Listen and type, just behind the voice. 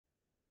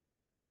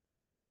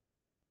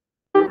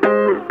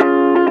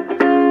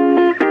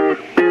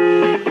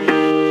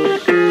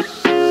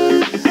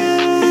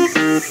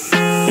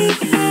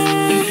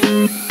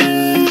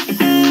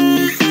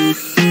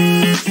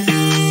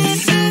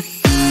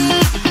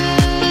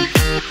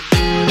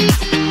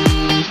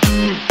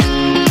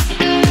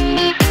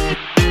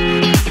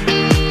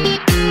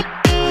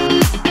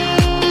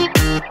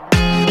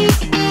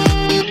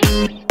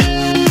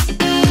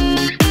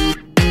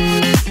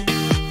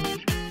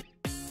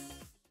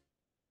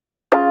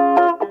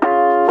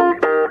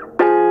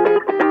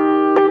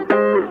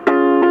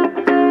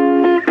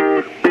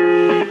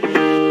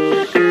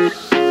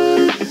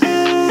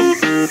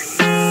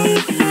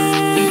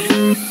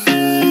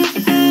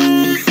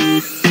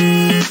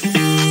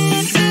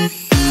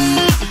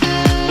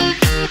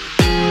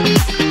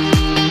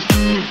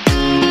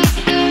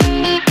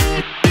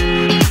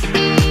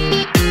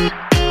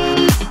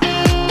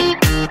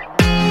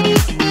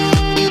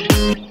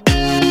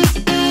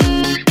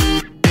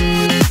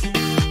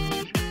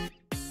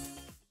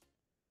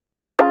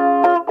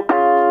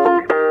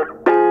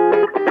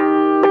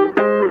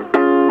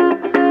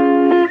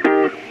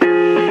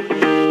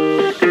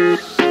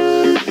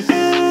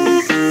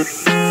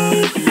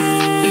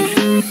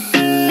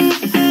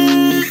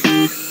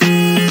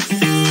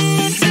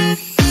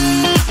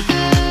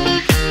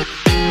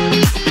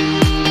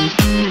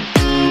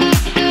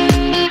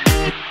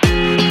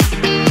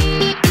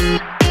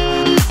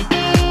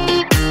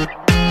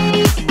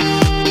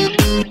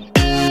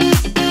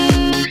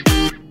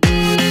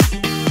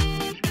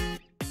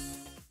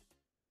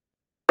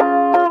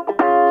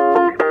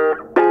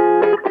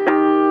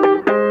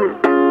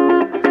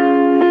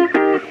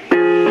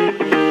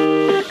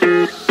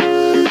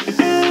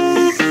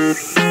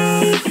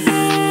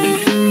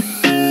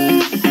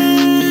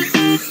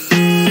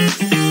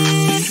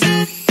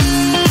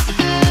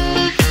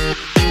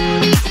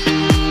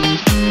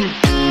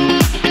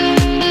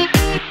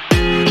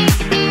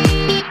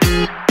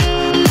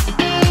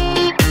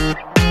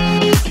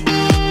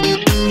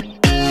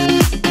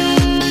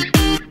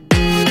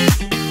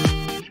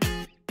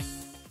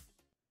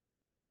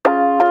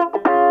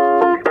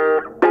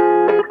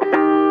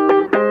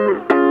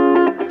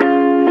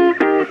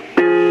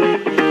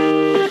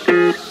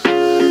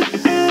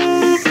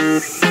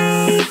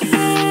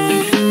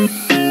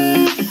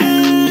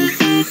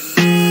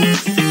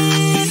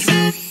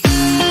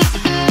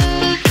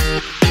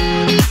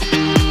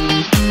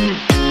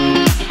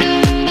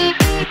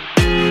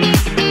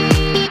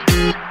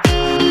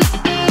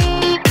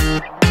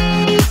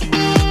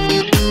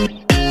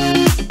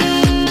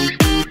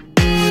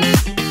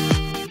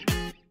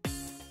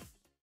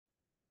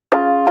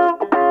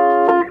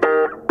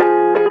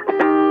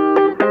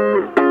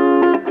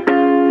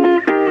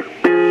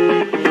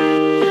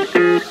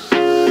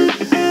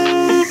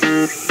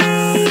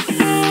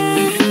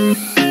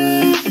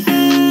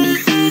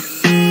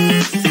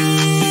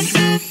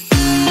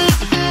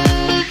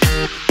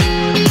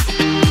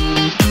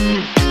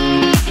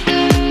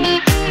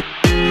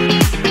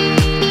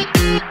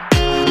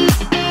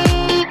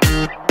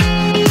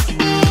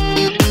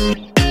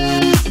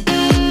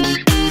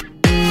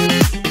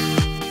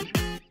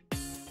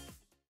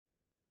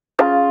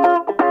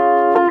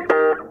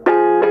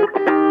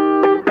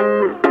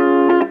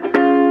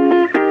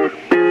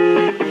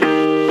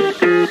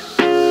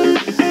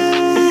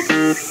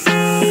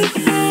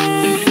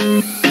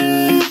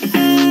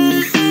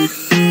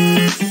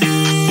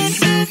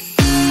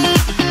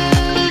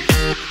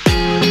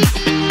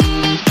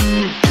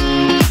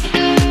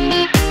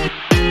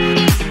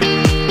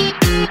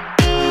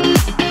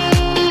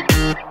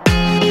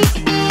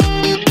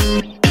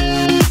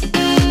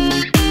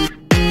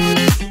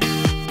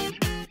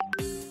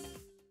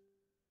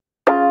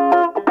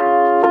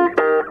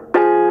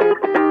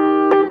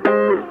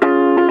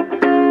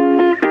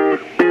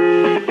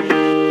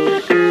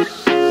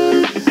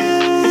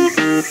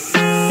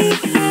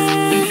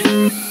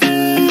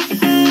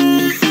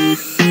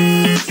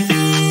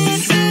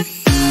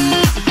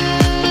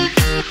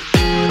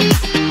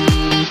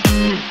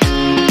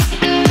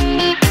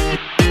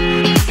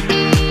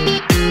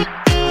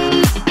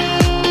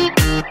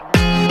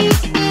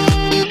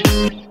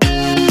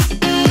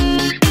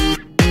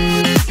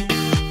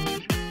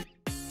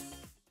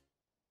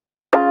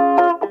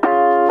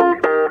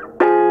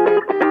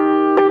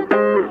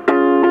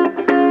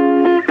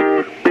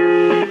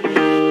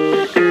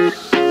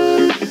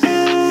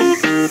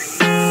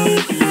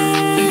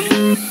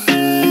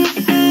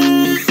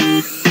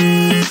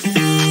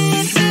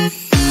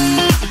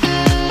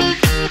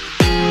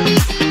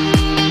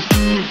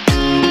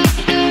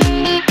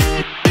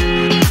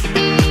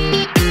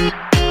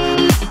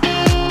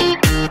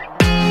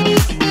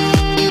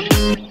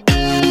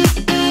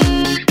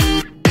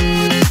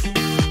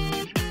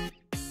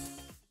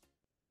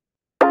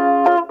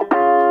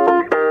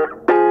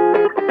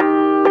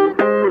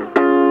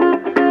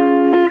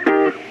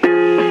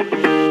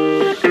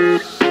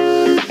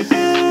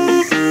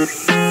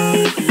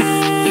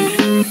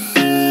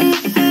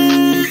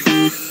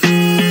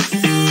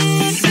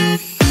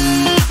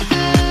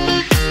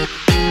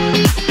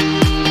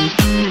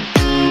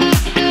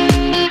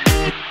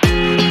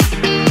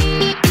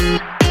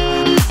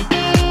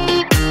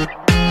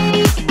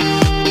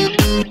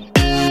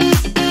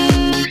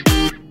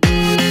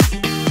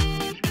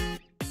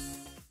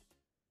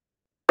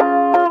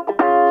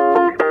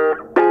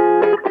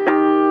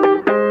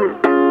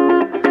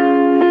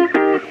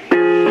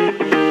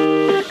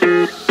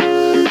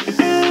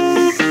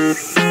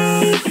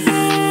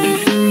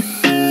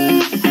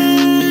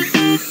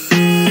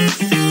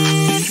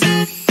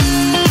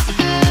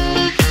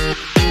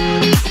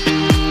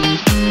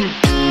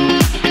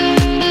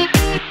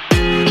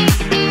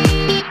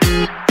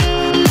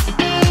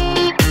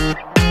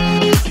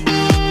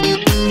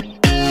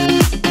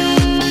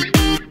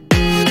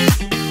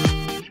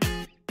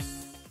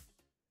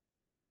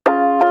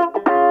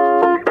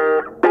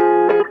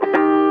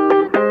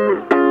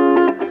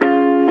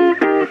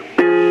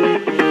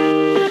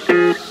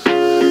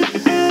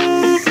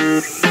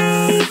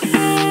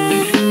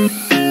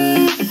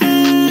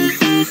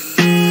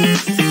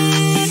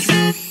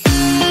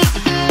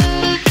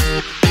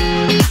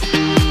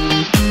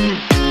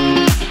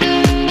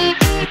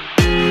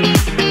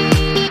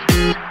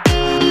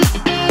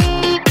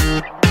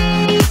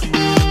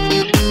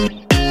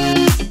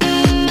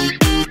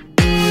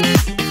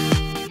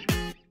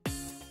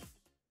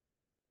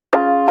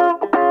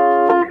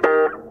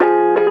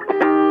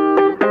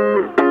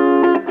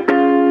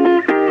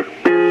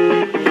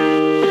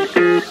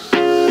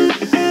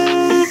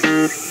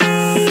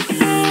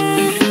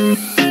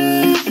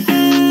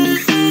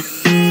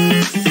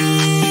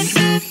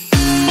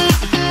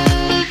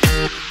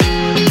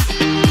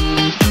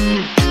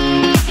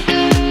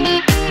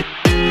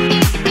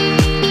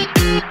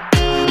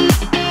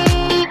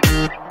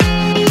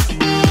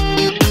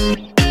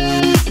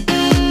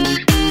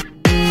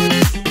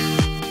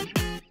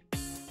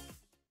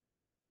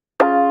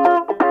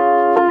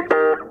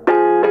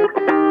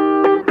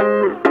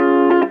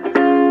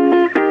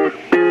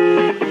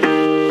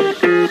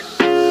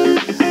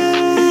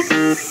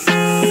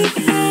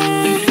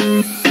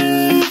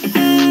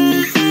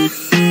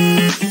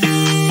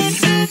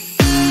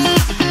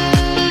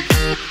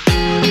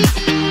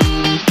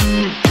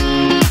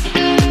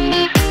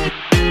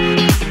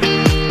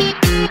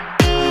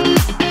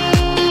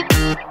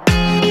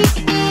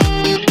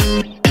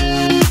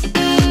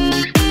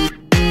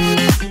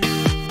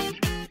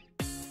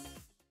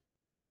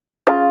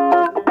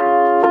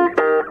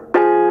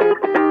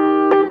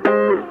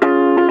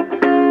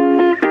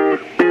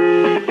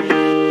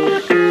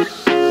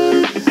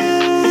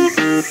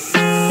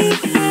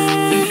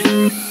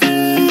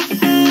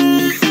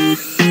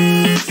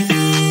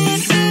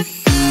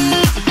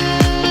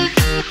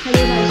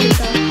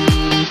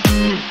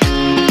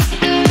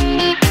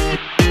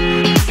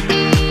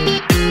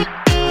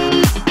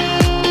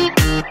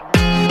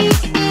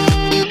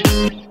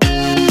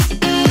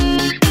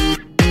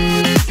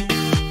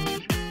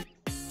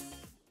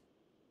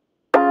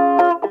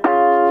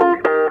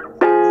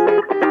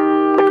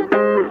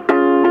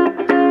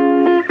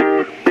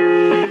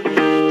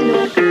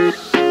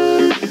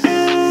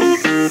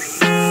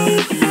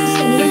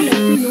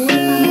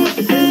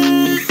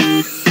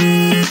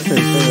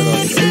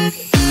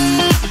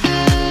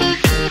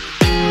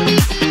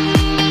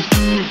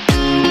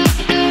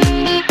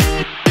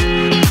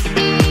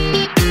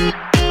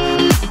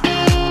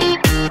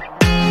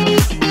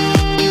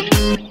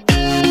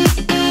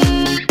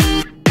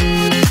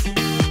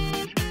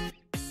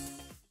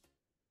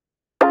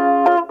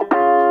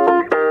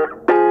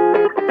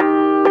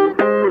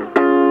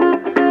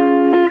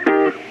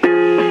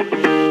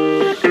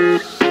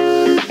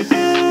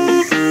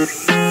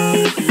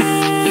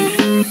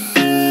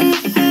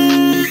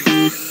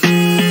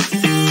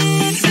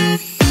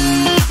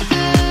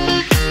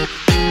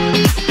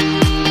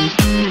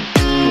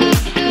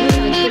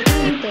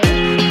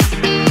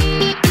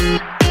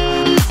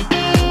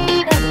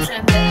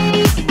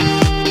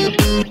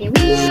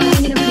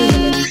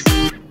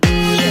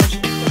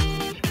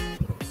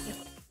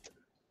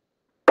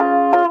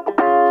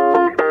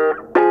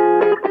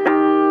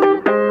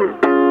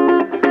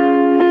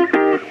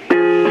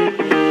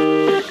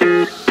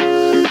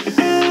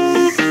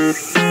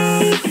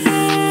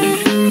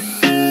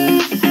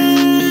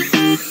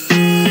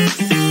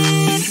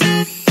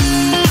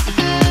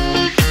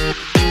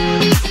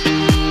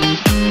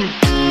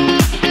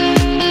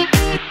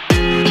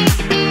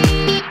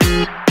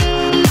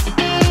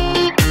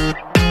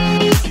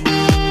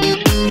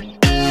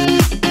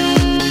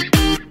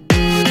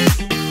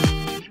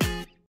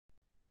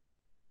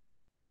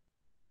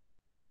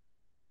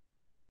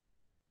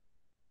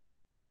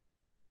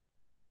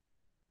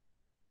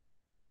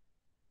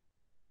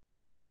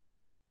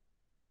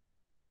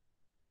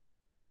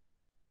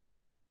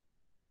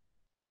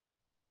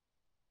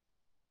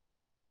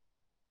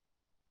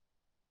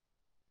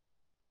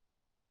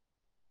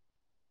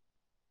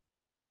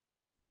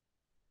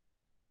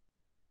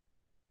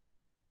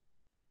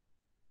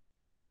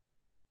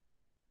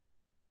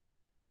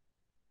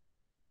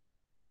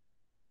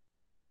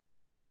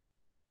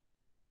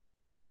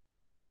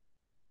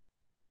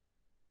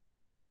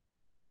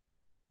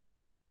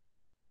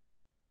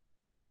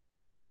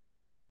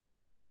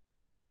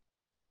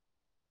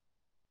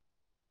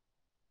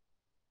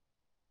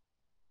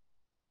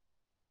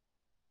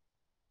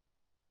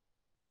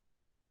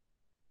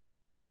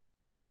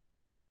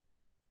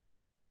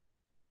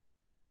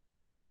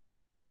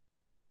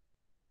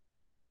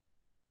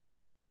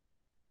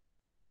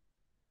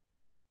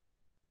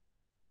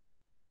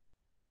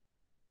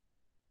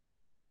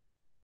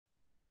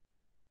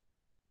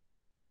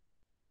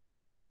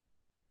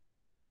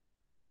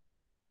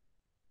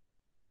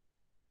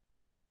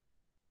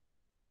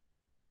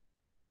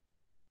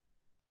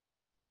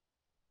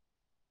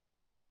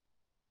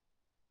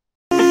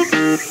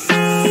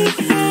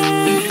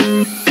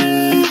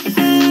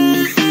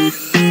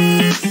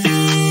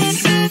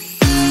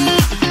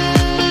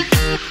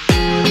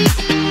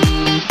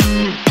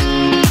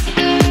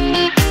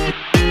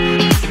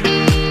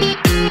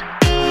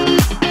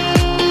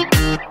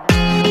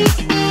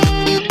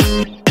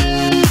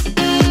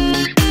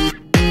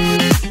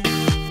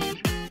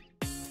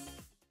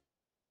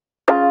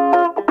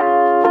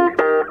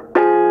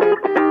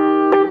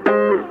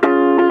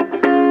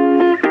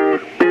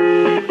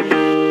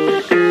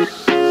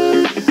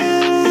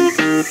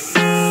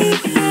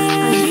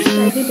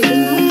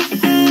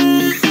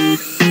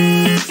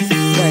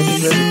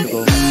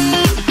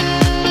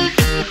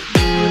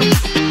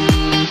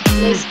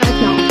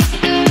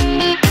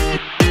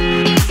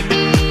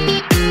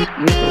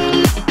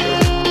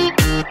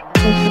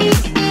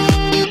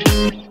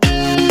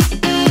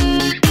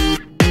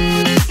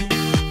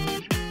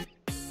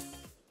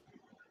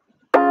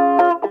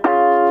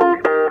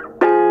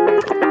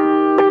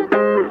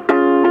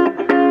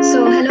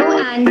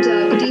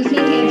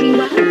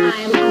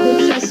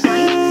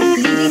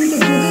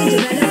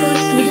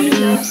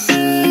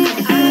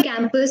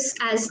campus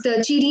as the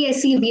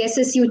GDSC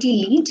VSSUT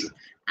lead,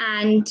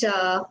 and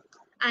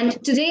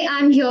today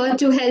I'm here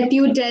to help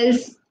you delve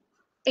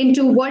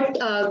into what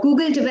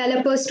Google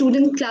Developer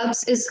Student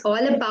Clubs is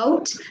all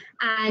about.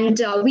 And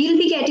we'll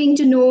be getting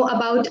to know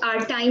about our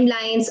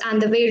timelines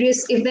and the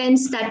various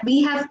events that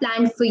we have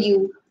planned for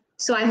you.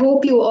 So I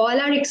hope you all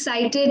are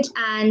excited,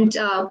 and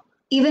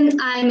even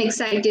I'm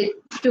excited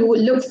to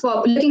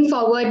looking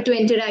forward to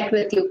interact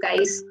with you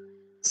guys.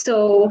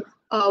 So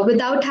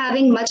without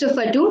having much of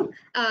ado,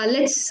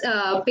 let's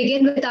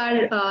begin with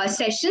our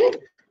session.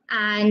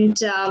 And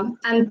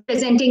I'm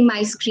presenting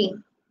my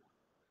screen.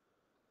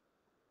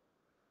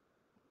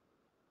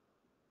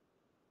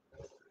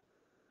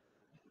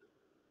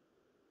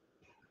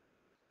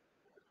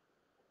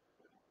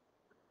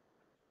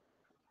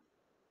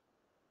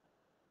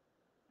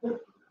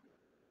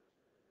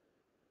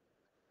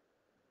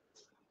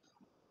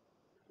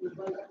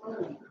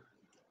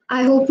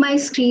 I hope my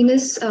screen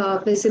is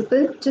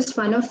visible. Just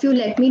one of you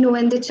let me know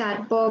in the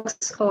chat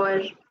box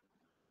or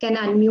can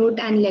unmute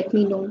and let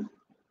me know.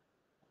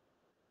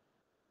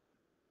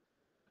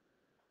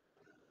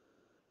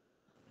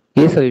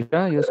 Yes,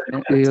 Aisha,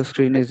 your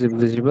screen is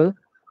visible.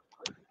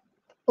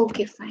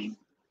 Okay, fine.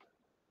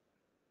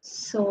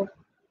 So,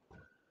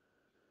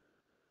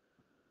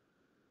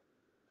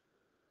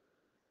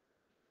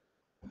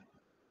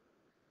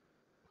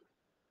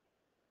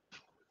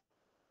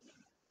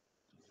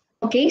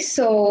 okay,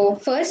 so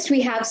first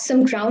we have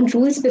some ground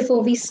rules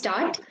before we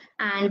start,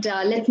 and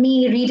let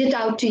me read it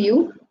out to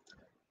you.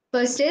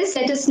 First is,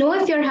 let us know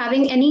if you're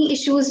having any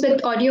issues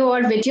with audio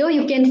or video.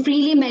 You can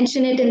freely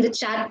mention it in the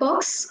chat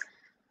box.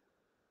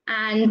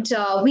 And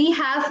we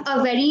have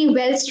a very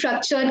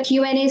well-structured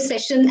Q&A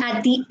session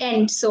at the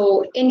end.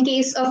 So in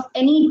case of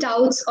any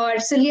doubts or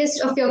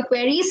silliest of your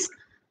queries,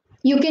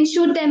 you can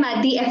shoot them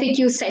at the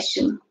FAQ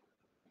session.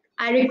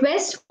 I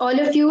request all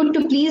of you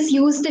to please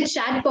use the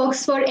chat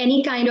box for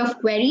any kind of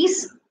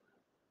queries.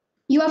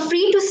 You are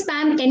free to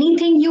spam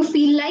anything you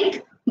feel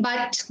like,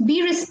 but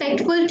be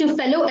respectful to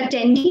fellow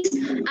attendees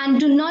and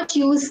do not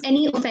use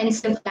any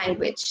offensive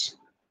language.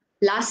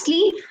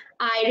 Lastly,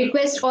 I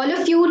request all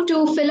of you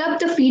to fill up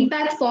the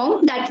feedback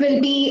form that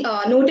will be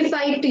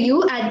notified to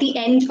you at the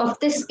end of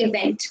this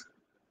event.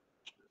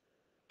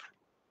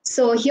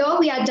 So here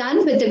we are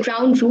done with the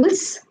ground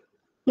rules.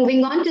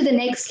 Moving on to the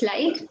next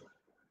slide.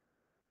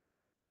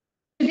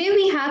 Today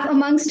we have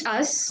amongst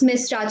us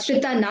Ms.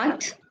 Rajrita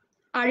Nath,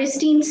 our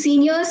esteemed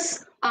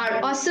seniors,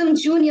 our awesome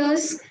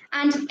juniors,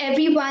 and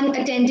everyone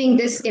attending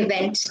this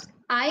event.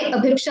 I,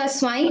 Abhiksha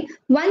Swine,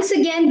 once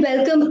again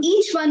welcome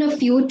each one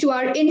of you to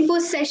our info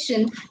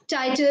session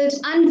titled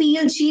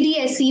Unveil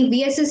GDSC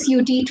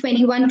VSSUT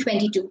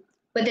 2122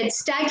 with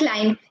its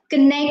tagline,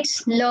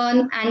 Connect,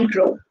 Learn, and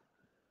Grow.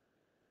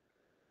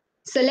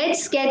 So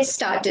let's get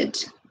started.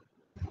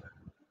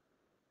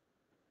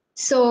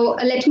 So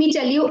let me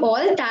tell you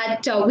all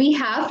that we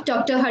have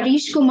Dr.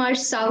 Harish Kumar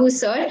Sahu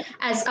sir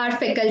as our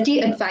faculty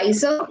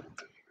advisor.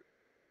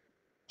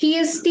 He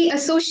is the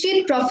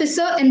Associate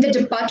Professor in the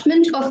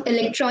Department of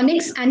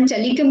Electronics and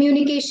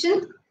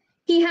Telecommunication.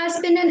 He has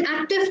been an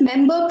active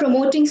member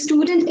promoting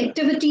student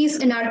activities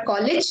in our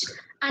college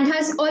and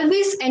has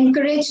always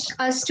encouraged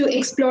us to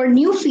explore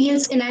new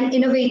fields in an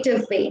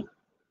innovative way.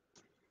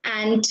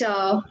 And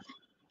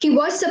he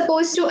was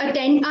supposed to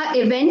attend our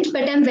event,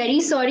 but I'm very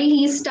sorry,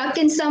 he's stuck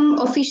in some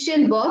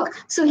official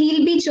work. So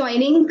he'll be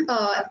joining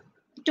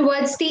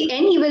towards the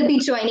end, he will be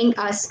joining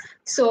us.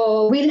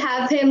 So we'll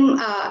have him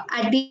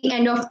at the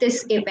end of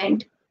this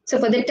event. So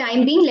for the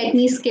time being, let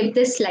me skip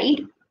this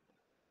slide.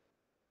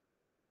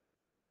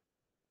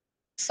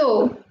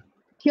 So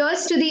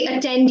here's to the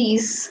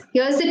attendees.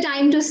 Here's the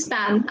time to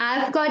spam.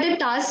 I've got a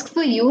task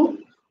for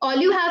you. All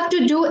you have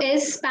to do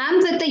is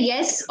spam with a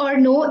yes or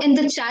no in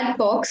the chat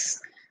box.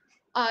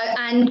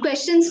 And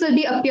questions will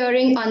be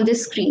appearing on the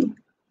screen.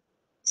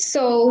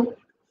 So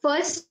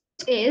first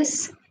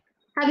is,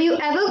 have you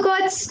ever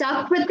got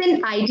stuck with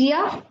an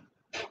idea?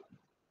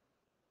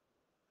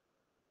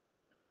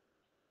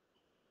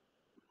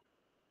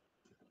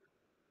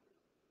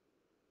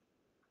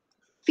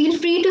 Feel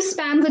free to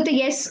spam with a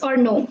yes or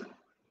no.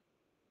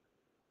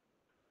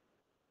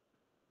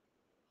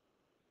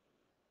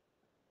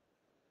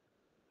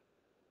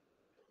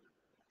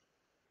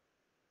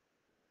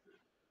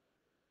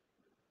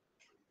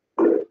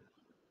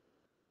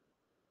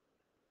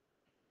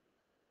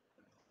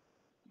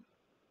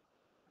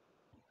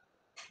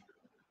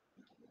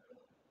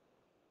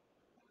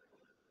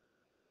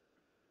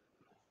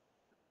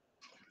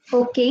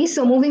 Okay,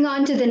 so moving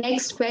on to the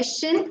next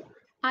question.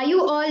 Are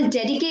you all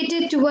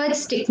dedicated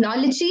towards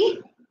technology?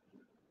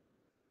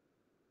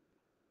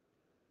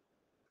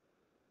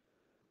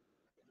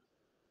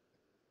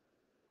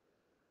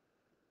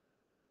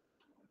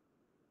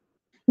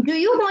 Do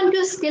you want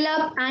to skill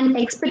up and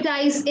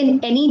expertise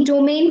in any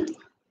domain?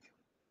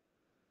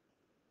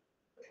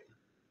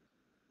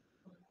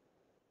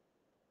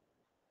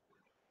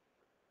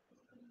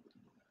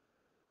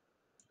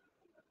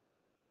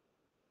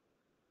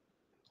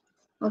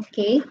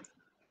 Okay.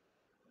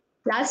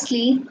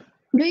 Lastly,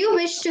 Do you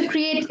wish to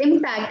create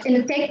impact in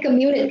a tech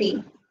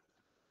community?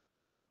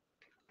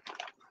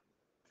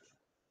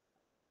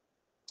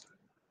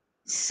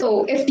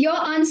 So, if your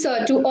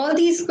answer to all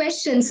these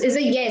questions is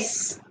a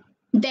yes,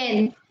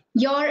 then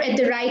you're at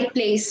the right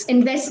place,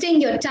 investing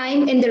your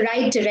time in the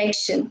right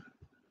direction.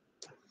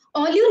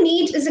 All you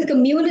need is a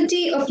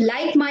community of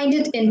like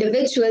minded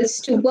individuals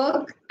to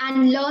work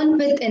and learn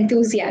with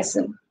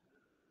enthusiasm.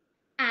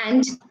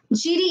 And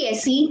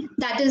GDSC,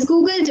 that is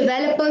Google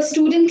Developer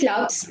Student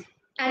Clubs,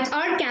 at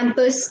our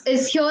campus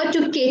is here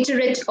to cater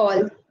it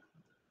all.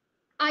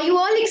 Are you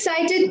all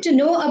excited to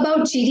know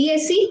about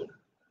GDSC?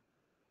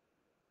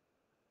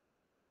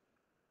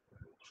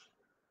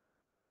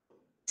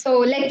 So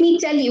let me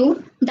tell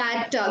you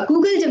that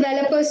Google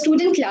Developer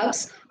Student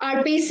Clubs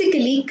are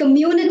basically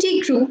community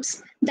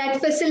groups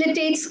that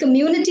facilitates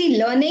community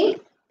learning,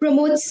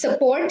 promotes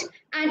support,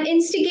 and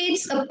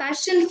instigates a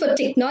passion for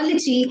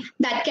technology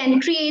that can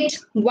create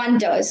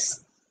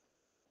wonders.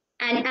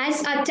 And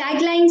as our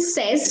tagline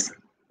says,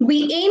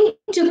 we aim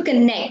to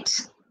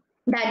connect,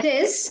 that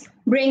is,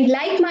 bring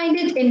like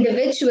minded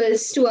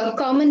individuals to a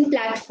common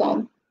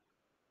platform.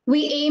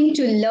 We aim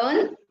to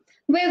learn,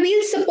 where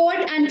we'll support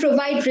and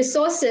provide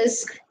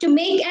resources to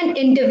make an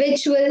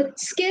individual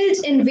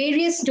skilled in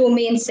various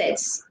domain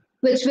sets,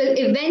 which will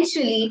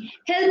eventually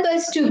help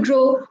us to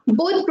grow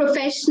both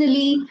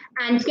professionally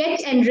and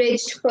get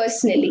enriched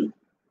personally.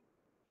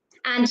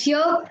 And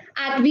here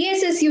at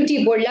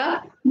VSSUT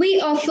Burla, we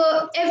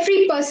offer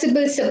every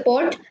possible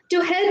support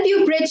to help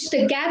you bridge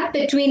the gap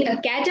between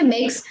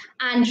academics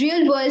and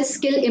real world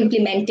skill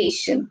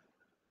implementation.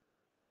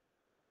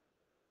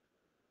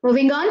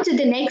 Moving on to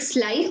the next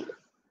slide,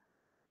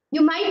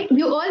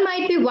 you all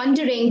might be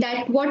wondering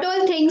that what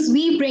all things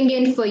we bring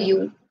in for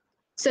you.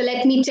 So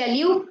let me tell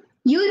you,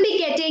 you'll be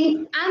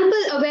getting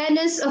ample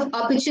awareness of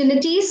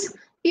opportunities,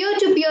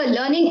 peer-to-peer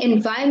learning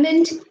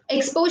environment,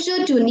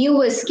 exposure to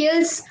newer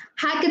skills,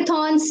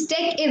 hackathons,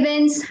 tech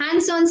events,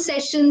 hands-on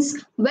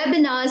sessions,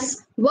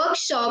 webinars,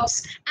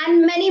 workshops,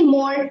 and many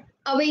more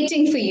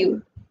awaiting for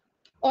you.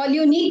 All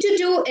you need to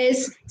do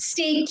is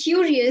stay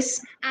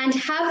curious and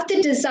have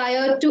the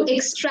desire to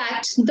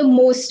extract the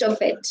most of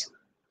it.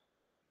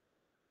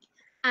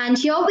 And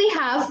here we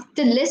have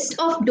the list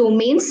of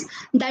domains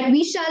that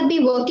we shall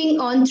be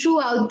working on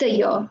throughout the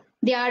year.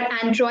 They are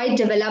Android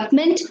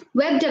development,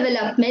 web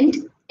development,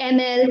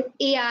 ML,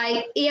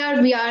 AI, AR,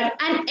 VR,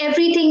 and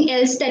everything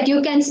else that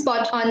you can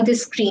spot on the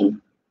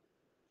screen.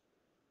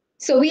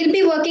 So we'll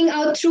be working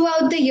out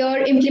throughout the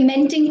year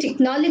implementing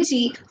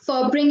technology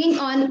for bringing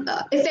on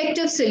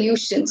effective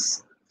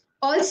solutions.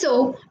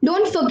 Also,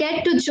 don't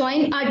forget to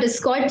join our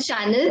Discord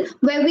channel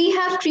where we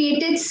have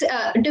created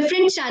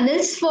different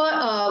channels for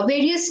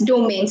various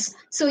domains.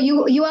 So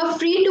you are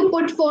free to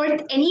put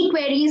forth any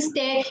queries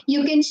there.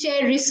 You can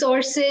share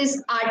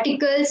resources,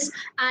 articles,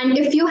 and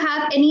if you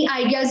have any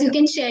ideas, you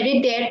can share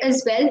it there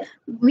as well.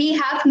 We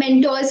have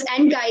mentors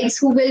and guides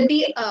who will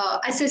be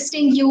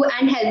assisting you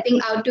and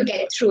helping out to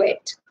get through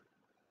it.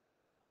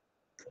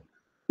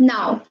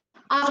 Now,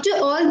 after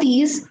all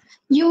these,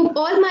 you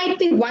all might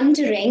be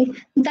wondering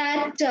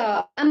that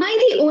am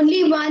I the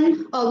only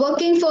one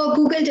working for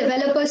Google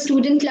Developer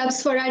Student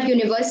Clubs for our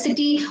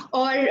university?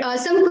 Or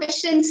some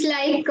questions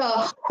like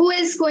who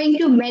is going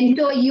to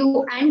mentor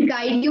you and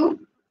guide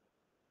you?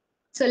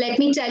 So let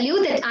me tell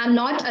you that I'm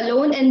not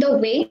alone in the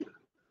way.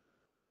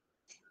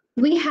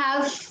 We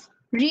have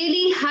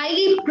really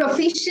highly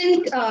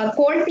proficient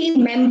core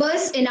team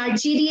members in our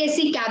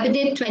GDSC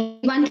Cabinet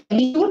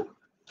 21-22.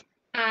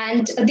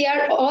 And they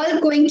are all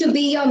going to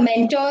be your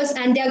mentors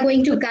and they are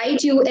going to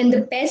guide you in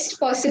the best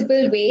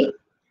possible way.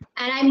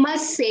 And I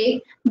must say,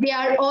 they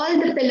are all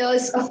the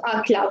pillars of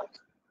our club.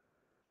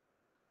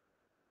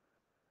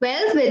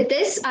 Well, with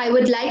this, I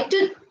would like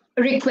to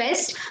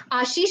request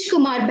Ashish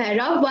Kumar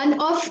Behra, one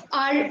of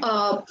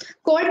our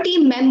core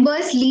team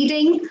members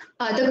leading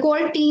the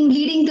core team,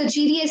 leading the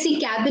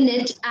GDSC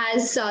cabinet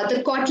as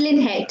the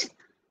Kotlin head.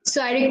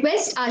 So I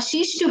request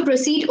Ashish to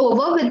proceed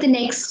over with the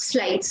next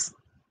slides.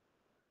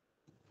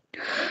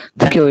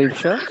 Thank you,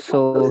 Isha.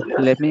 So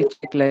let me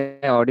check, like,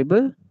 am I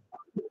audible?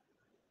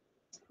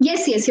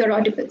 Yes, you're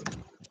audible.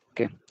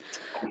 Okay.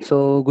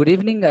 So good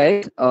evening,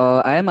 guys.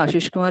 I am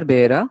Ashish Kumar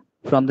Behra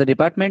from the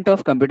Department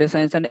of Computer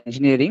Science and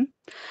Engineering,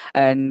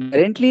 and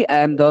currently I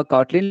am the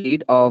Kotlin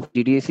lead of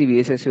GDSC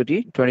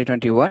VSSUT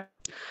 2021.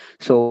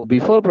 So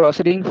before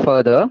proceeding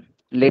further,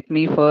 let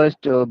me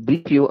first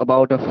brief you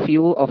about a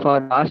few of our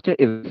last year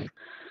events.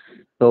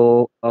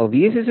 So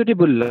VSSUT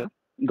Bulla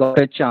got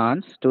a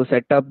chance to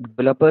set up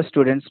Developer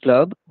Students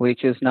Club,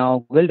 which is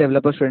now Google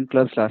Developer Student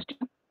Clubs last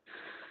year.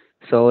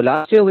 So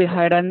last year we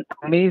had an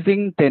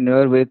amazing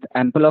tenure with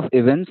ample of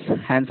events,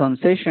 hands-on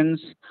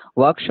sessions,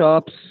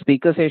 workshops,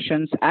 speaker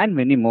sessions, and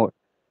many more.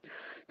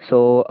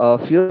 So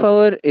a few of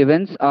our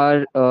events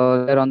are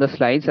there on the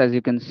slides, as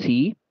you can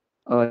see.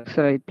 Next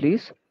slide,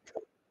 please.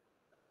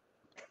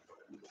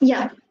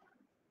 Yeah.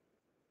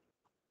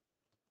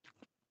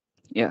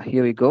 Yeah,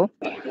 here we go.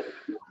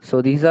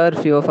 So these are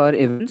few of our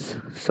events.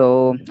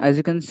 So as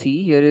you can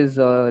see, here is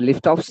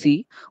Lift Off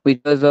C,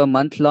 which was a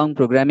month-long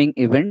programming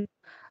event,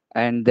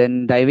 and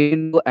then diving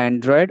into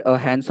Android, a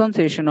hands-on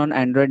session on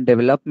Android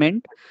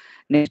development.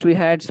 Next, we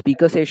had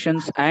speaker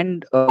sessions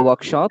and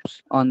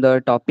workshops on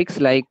the topics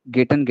like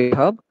Git and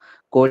GitHub,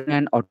 coding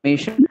and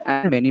automation,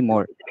 and many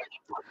more.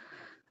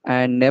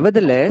 And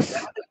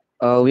nevertheless,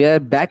 we are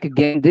back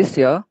again this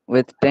year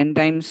with 10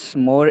 times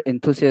more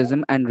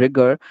enthusiasm and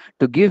rigor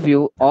to give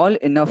you all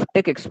enough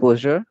tech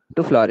exposure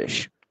to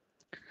flourish.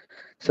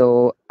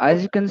 So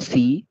as you can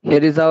see,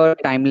 here is our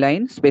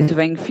timeline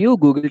specifying few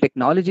Google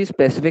technology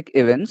specific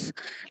events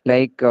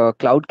like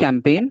Cloud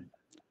Campaign.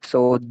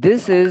 So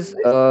this is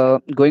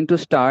going to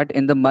start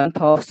in the month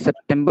of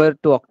September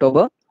to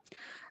October.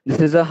 This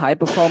is a high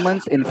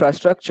performance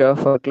infrastructure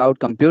for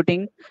cloud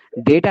computing,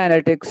 data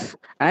analytics,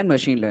 and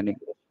machine learning.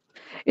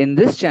 In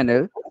this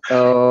channel,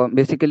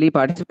 basically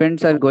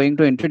participants are going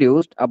to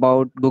introduce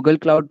about Google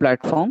Cloud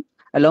Platform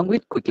along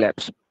with quick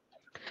labs.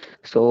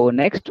 So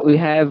next we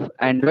have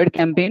Android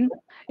campaign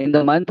in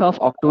the month of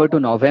October to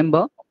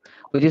November,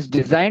 which is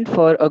designed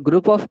for a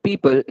group of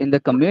people in the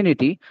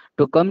community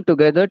to come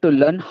together to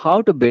learn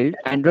how to build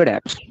Android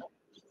apps.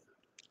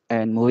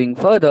 And moving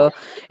further,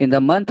 in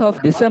the month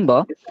of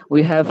December,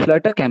 we have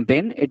Flutter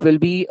campaign. It will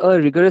be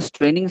a rigorous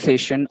training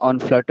session on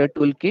Flutter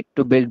toolkit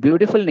to build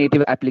beautiful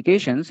native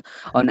applications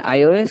on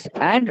iOS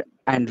and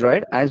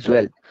Android as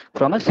well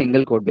from a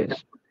single code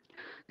base.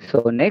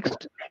 So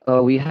next,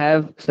 we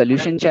have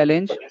solution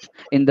challenge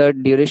in the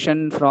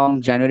duration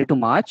from January to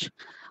March.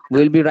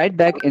 We'll be right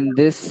back in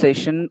this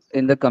session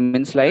in the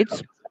coming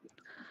slides.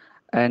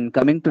 And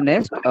coming to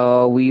next,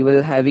 we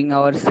will having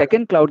our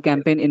second cloud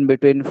campaign in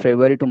between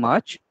February to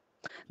March.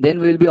 Then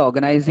we'll be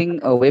organizing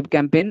a web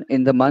campaign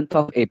in the month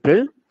of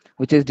April,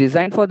 which is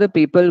designed for the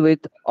people with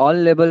all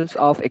levels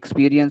of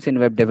experience in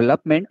web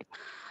development.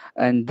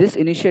 And this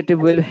initiative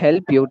will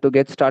help you to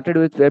get started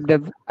with web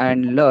dev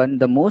and learn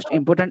the most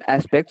important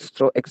aspects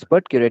through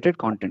expert curated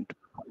content.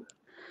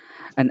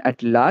 And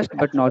at last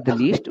but not the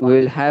least, we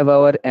will have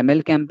our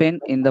ML campaign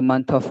in the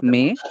month of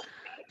May.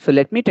 So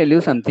let me tell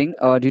you something.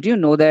 Did you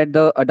know that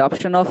the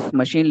adoption of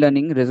machine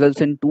learning results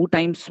in 2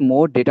 times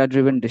more data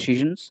driven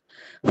decisions,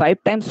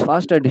 5 times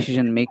faster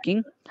decision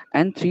making,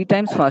 and 3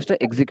 times faster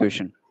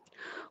execution?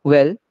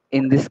 Well,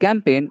 in this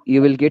campaign,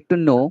 you will get to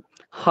know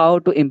how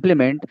to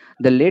implement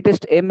the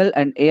latest ML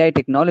and AI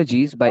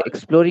technologies by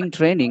exploring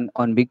training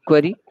on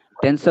BigQuery,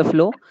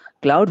 TensorFlow,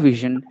 Cloud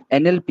Vision,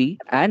 NLP,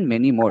 and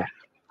many more.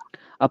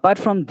 Apart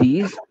from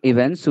these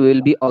events, we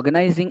will be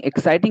organizing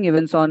exciting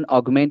events on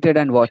augmented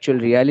and virtual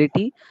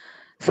reality,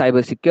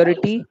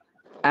 cybersecurity,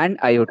 and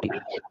IoT.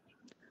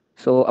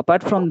 So,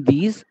 apart from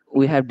these,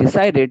 we have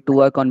decided to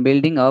work on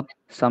building up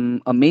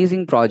some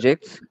amazing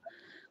projects.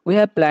 We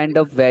have planned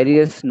up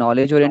various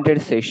knowledge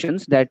oriented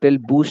sessions that will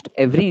boost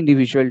every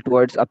individual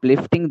towards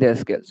uplifting their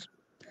skills.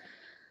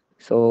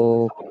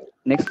 So,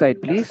 next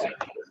slide, please.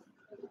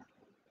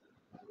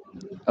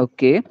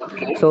 Okay,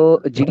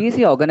 so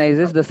GDSC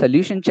organizes the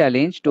solution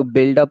challenge to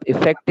build up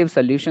effective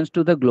solutions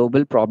to the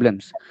global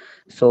problems.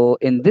 So,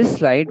 in this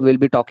slide, we'll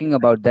be talking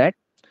about that.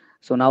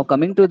 So now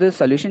coming to the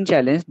solution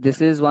challenge,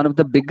 this is one of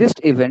the biggest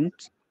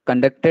events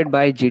conducted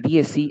by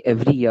GDSC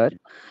every year.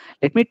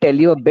 Let me tell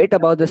you a bit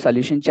about the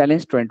solution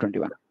challenge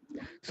 2021.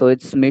 So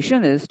its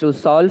mission is to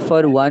solve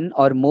for one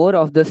or more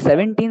of the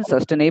 17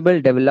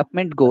 sustainable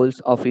development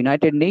goals of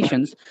United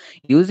Nations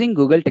using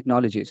Google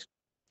technologies.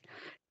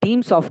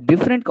 Teams of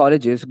different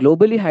colleges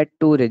globally had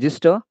to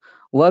register,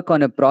 work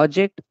on a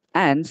project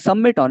and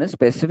submit on a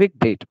specific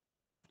date.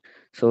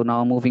 So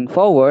now moving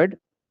forward,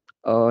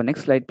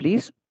 next slide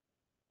please.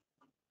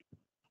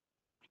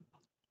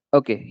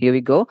 Okay, here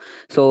we go.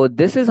 So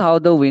this is how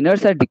the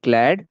winners are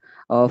declared.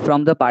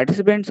 From the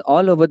participants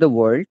all over the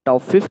world,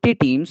 top 50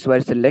 teams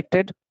were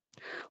selected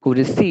who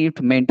received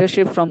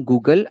mentorship from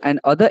Google and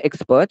other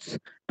experts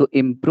to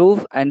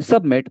improve and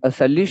submit a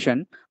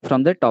solution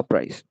from the top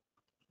prize.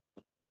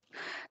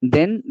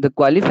 Then the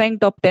qualifying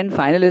top 10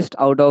 finalists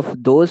out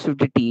of those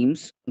 50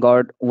 teams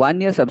got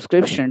 1 year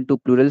subscription to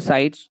plural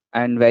sites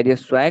and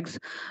various swags,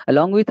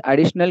 along with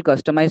additional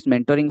customized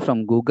mentoring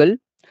from Google,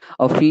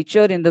 a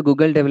feature in the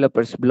Google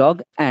Developers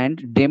blog,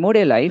 and Demo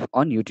Day Live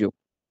on YouTube.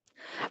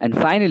 And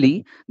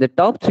finally, the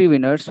top three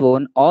winners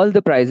won all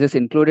the prizes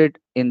included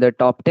in the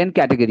top 10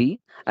 category,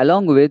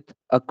 along with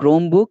a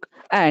Chromebook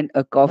and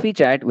a coffee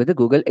chat with a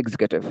Google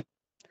executive.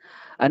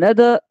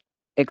 Another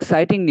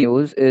exciting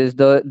news is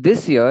the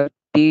this year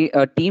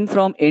a team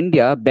from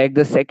India bagged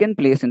the second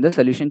place in the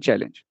solution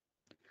challenge.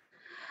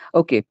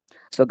 Okay,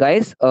 so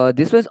guys,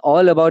 this was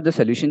all about the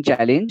solution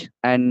challenge,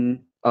 and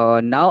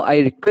now I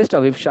request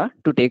Avivsha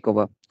to take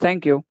over.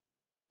 Thank you.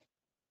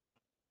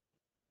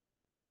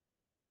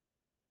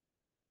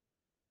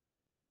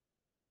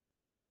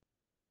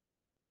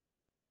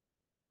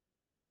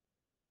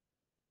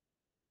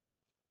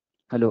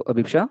 Hello,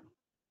 Avivsha.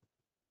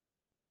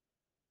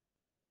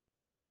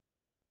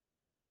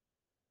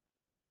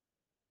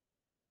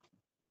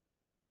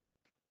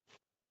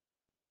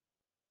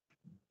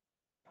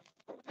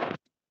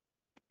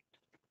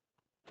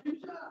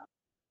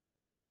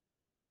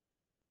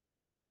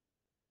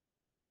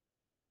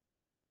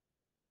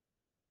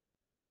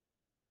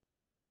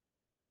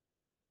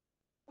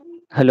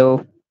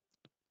 Hello.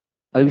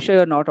 Are you sure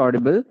you're not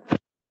audible?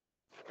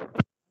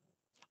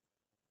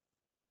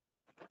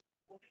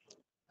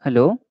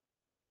 Hello.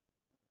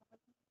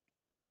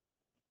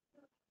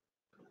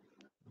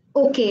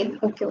 Okay.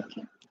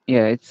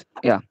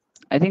 Yeah.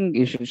 I think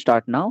you should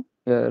start now.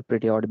 You're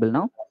pretty audible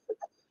now.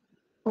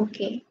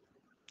 Okay.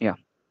 Yeah.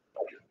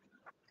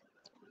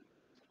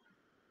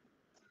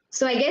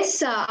 So I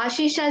guess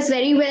Ashish has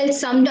very well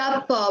summed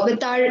up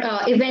with our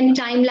event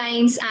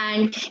timelines,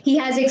 and he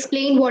has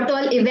explained what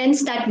all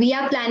events that we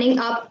are planning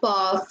up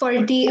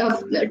for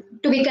the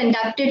to be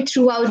conducted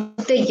throughout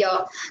the year.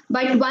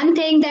 But one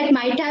thing that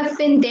might have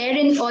been there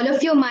in all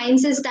of your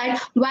minds is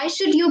that why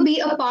should you be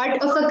a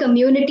part of a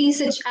community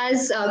such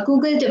as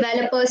Google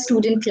Developer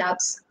Student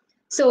Clubs?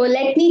 So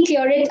let me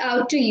clear it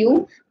out to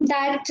you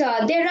that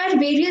there are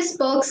various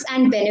perks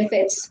and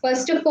benefits.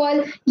 First of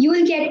all, you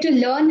will get to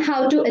learn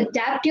how to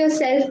adapt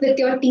yourself with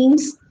your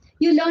teams.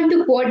 You learn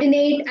to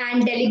coordinate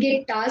and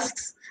delegate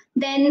tasks.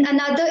 Then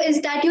another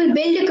is that you'll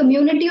build a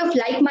community of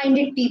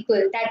like-minded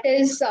people. That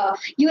is,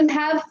 you'll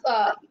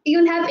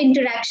have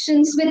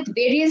interactions with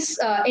various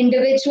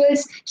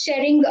individuals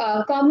sharing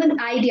common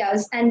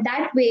ideas, and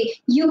that way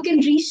you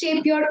can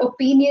reshape your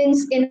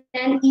opinions in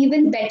an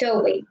even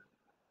better way.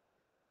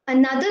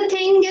 Another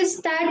thing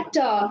is that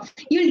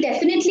you'll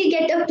definitely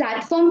get a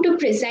platform to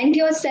present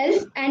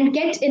yourself and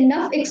get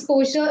enough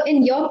exposure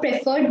in your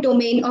preferred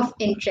domain of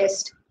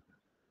interest.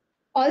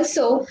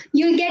 Also,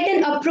 you'll get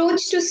an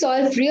approach to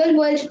solve real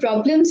world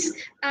problems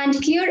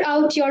and clear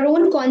out your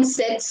own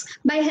concepts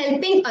by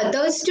helping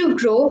others to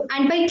grow,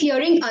 and by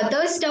clearing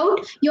others'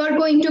 doubt, you're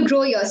going to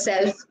grow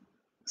yourself.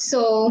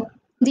 So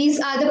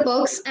these are the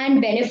perks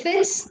and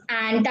benefits,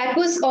 and that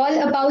was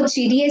all about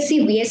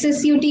GDSC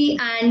VSSUT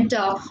and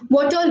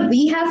what all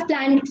we have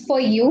planned for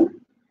you.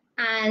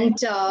 And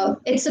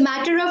it's a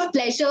matter of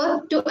pleasure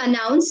to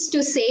announce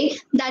to say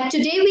that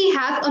today we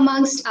have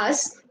amongst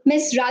us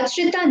Ms.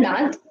 Rajrita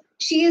Nath.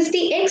 She is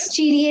the ex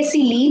GDSC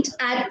lead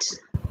at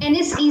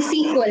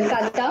NSEC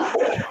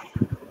Kolkata.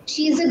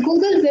 She is a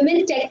Google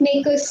Women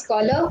Techmakers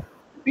Scholar,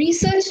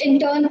 research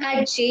intern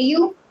at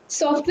JU,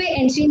 software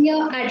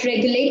engineer at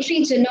Regulatory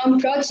Genome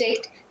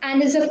Project,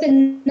 and is a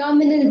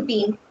phenomenal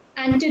being.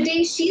 And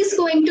today she's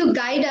going to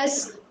guide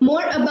us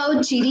more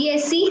about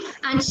GDSC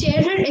and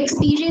share her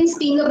experience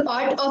being a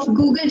part of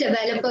Google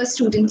Developer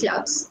Student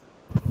Clubs.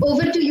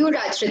 Over to you,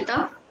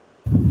 Rajrita.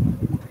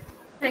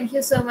 Thank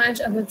you so much,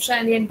 Abhipsha,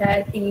 and the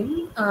entire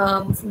team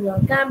from your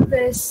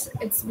campus.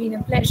 It's been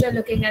a pleasure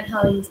looking at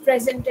how you've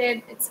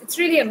presented. It's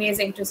really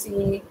amazing to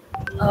see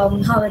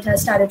how it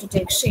has started to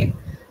take shape.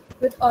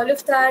 With all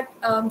of that,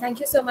 thank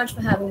you so much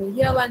for having me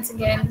here once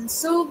again.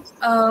 So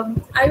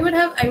I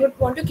would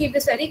want to keep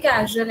this very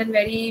casual and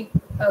very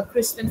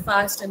crisp and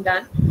fast and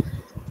done.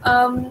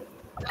 And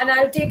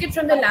I'll take it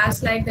from the last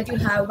slide that you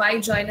have.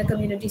 Why join a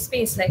community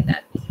space like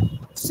that?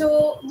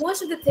 So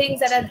most of the things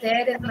that are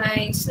there in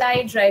my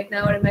slides right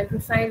now or in my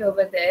profile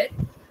over there,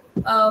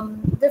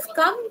 they've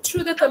come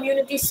through the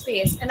community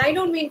space. And I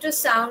don't mean to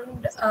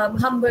sound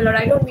humble, or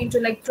I don't mean to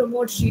like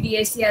promote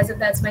GDSC as if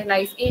that's my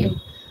life aim.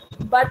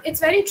 But it's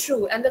very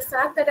true. And the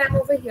fact that I'm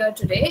over here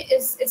today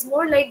is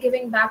more like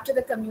giving back to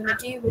the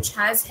community, which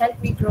has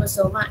helped me grow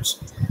so much.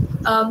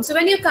 So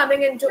when you're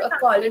coming into a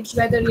college,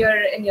 whether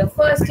you're in your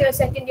first year,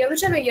 second year,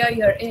 whichever year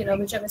you're in, or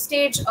whichever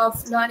stage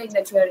of learning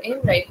that you're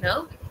in right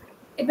now,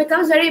 it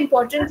becomes very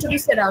important to be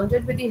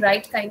surrounded with the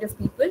right kind of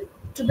people,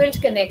 to build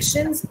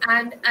connections,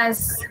 and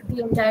as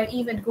the entire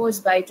event goes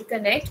by, to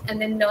connect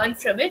and then learn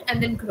from it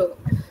and then grow.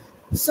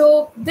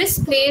 So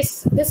this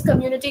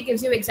community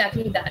gives you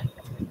exactly that.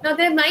 Now,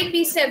 there might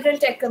be several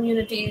tech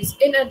communities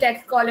in a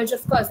tech college,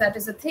 of course, that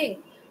is a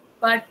thing.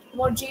 But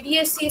what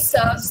GDSC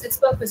serves its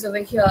purpose over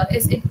here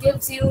is it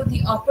gives you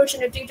the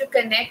opportunity to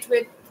connect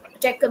with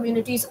tech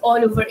communities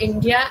all over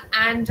India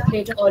and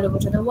later all over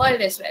to the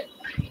world as well.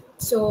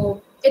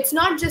 So it's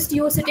not just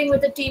you sitting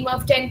with a team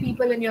of 10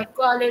 people in your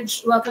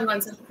college working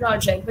on some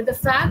project, but the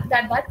fact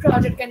that that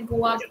project can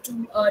go up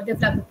to a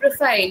developer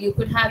profile. You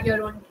could have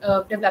your own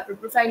developer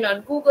profile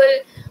on Google,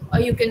 or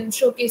you can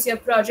showcase your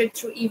project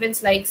through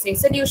events like, say,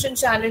 Solution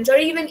Challenge, or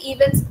even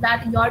events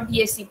that your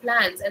DSC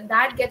plans, and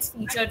that gets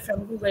featured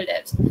from Google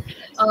Devs.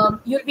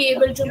 You'll be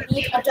able to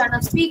meet a ton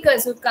of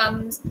speakers who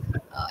comes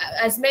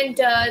as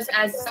mentors,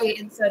 as say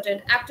in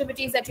certain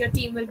activities that your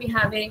team will be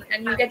having,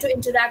 and you get to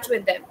interact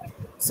with them.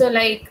 So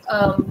like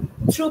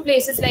through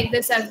places like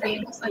this, I've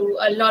been to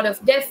a lot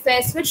of Dev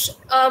Fest, which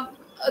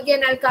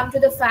again, I'll come to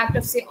the fact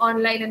of say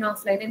online and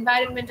offline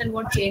environment and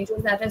what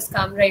changes that has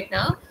come right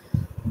now.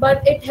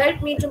 But it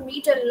helped me to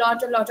meet a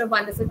lot of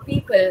wonderful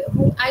people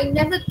who I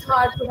never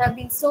thought would have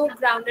been so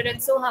grounded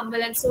and so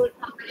humble and so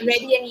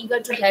ready and eager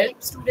to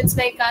help students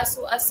like us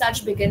who are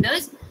such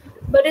beginners.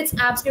 But it's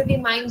absolutely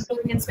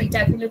mind-blowing and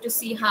spectacular to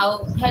see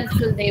how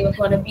helpful they were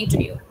going to be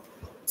to you.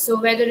 So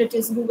whether it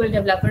is Google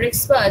developer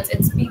experts,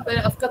 it's people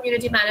of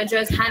community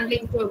managers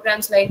handling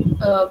programs like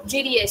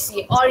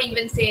GDSC, or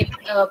even say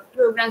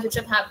programs which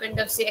have happened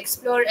of say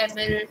Explore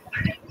ML,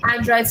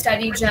 Android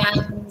Study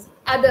Jams,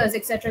 others,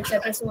 etc.,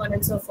 so on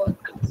and so forth.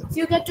 So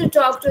you get to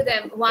talk to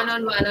them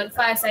one-on-one on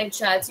fireside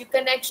chats. You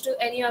connect to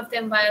any of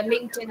them via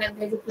LinkedIn and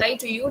they reply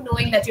to you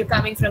knowing that you're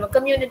coming from a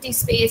community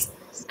space.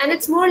 And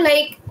it's more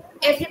like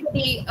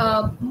everybody,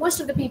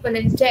 most of the people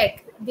in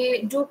tech,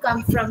 they do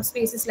come from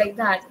spaces like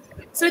that.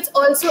 So it's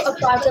also a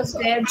part of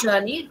their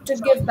journey to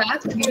give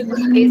back to the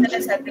space that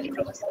has helped them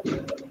grow.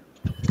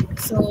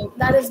 So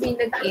that has been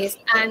the case.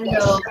 And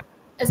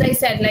as I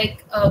said,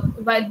 like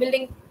while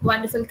building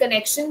wonderful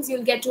connections,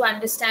 you'll get to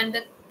understand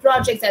the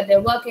projects that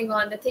they're working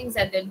on, the things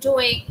that they're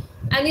doing,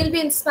 and you'll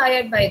be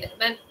inspired by them.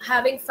 And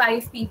having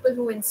 5 people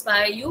who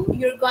inspire you,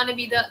 you're going to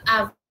be the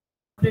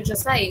average of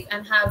 5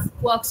 and have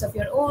quirks of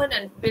your own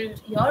and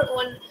build your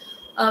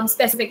own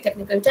specific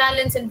technical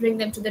talents and bring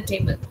them to the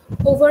table.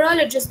 Overall,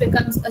 it just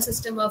becomes a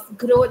system of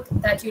growth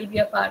that you'll be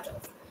a part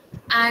of.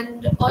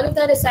 And all of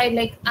that aside,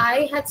 like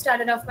I had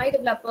started off my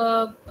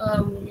developer,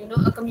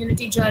 a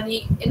community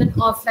journey in an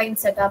offline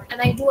setup, and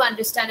I do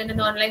understand in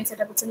an online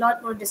setup it's a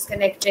lot more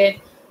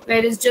disconnected,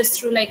 where it's just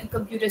through like a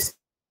computer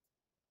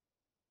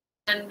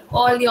and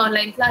all the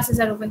online classes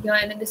are over here,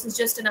 and then this is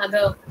just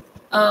another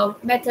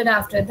method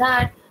after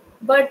that.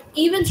 But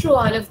even through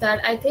all of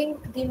that, I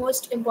think the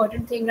most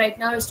important thing right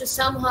now is to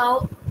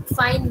somehow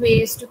find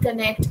ways to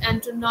connect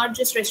and to not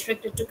just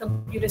restrict it to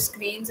computer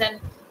screens, and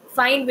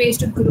find ways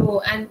to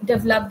grow and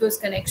develop those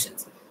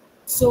connections.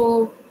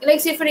 So, like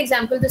say for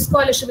example, the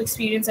scholarship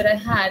experience that I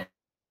had,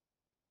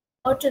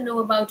 got to know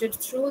about it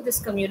through this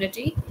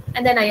community,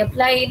 and then I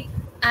applied.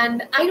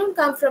 And I don't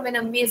come from an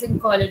amazing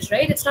college,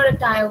 right? It's not a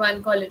tier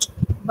 1 college,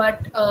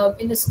 but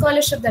in the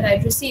scholarship that I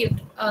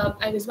received,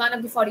 I was one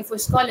of the 44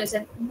 scholars,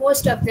 and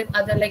most of them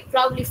other, like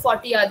probably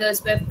 40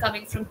 others, were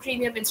coming from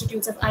premium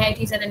institutes of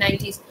IITs and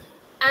NITs.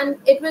 And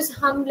it was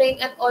humbling,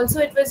 and also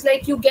it was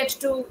like you get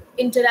to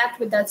interact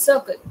with that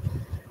circle,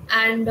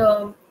 and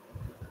to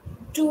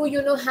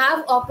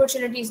have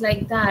opportunities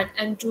like that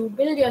and to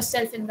build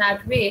yourself in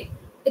that way.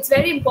 It's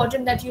very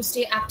important that you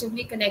stay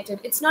actively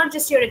connected. It's not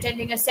just you're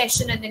attending a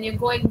session and then you're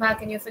going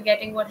back and you're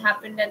forgetting what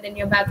happened and then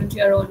you're back into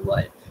your own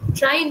world.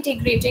 Try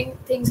integrating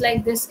things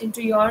like this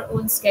into your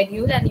own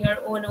schedule and your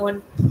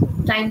own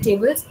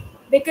timetables,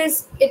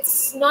 because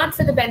it's not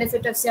for the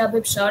benefit of, say,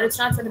 Abhipsha, or it's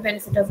not for the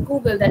benefit of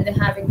Google that they're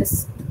having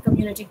this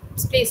community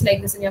space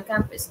like this in your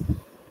campus.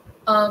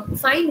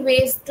 Find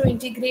ways to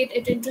integrate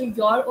it into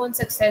your own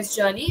success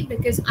journey,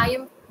 because I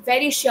am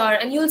very sure,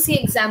 and you'll see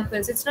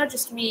examples, it's not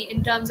just me,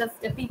 in terms of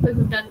the people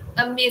who've done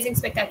amazing,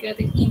 spectacular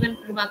things, even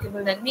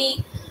remarkable than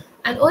me.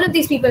 And all of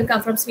these people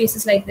come from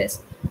spaces like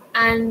this.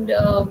 And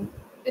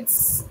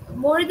it's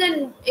more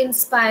than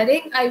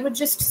inspiring. I would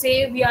just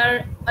say we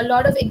are a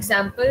lot of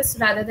examples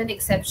rather than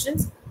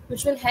exceptions,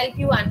 which will help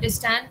you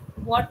understand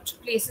what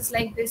places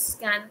like this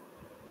can,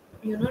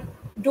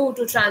 do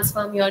to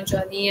transform your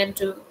journey and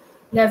to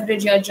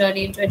leverage your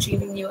journey into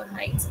achieving newer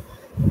heights.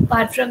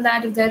 Apart from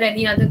that, if there are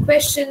any other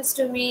questions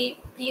to me,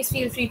 please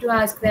feel free to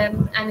ask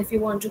them. And if you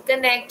want to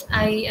connect,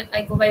 I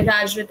go by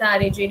Rajwrita,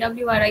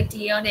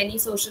 RAJWRITA, on any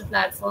social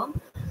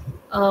platform.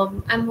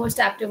 I'm most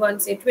active on,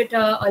 say,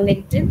 Twitter or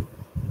LinkedIn.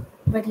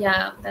 But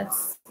yeah,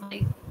 that's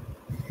my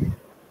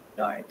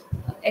thought.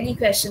 Any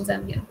questions,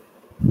 I'm here.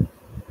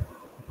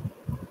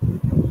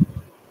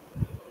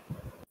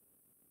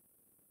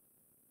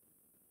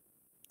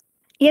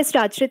 Yes,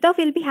 Rajrita,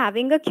 we'll be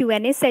having a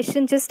Q&A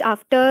session just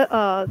after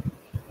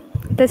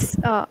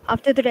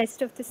after the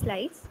rest of the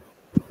slides.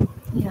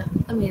 Yeah,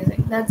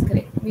 amazing. That's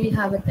great. We'll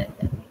have it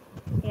then.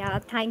 Yeah,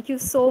 thank you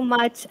so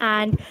much.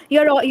 And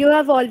you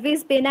have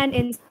always been an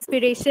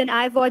inspiration.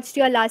 I watched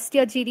your last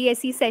year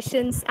GDSC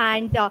sessions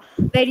and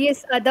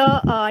various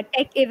other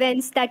tech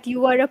events that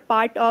you were a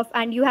part of,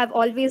 and you have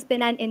always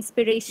been an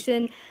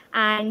inspiration.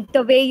 And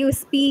the way you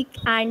speak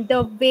and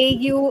the way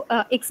you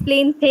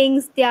explain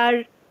things, they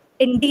are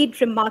indeed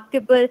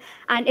remarkable.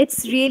 And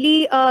it's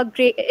really a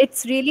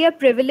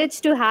privilege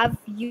to have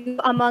you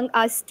among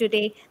us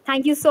today.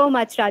 Thank you so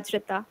much,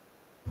 Rajrita.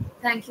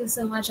 Thank you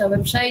so much,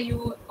 Abhipsha.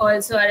 You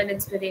also are an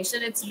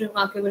inspiration. It's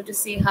remarkable to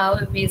see how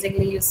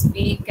amazingly you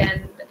speak,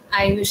 and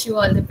I wish you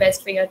all the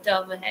best for your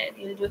term ahead.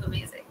 You'll do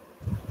amazing.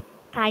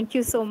 Thank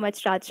you so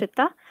much,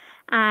 Rajrita.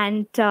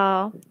 And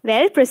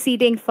well,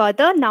 proceeding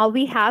further, now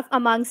we have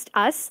amongst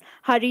us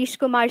Harish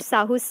Kumar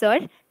Sahu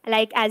sir.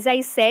 Like as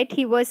I said,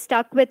 he was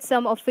stuck with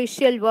some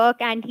official work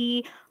and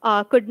he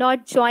could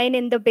not join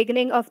in the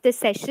beginning of the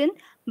session.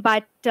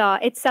 But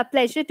it's a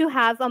pleasure to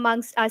have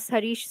amongst us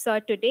Harish sir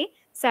today.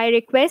 So I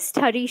request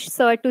Harish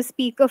sir to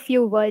speak a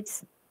few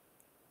words.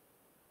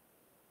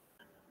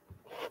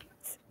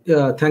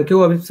 Yeah, thank you,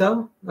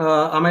 Abhipsha.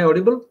 Am I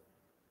audible?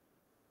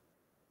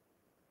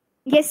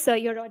 Yes, sir,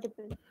 you're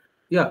audible.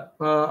 Yeah,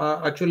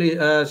 actually,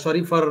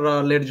 sorry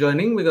for late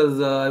joining because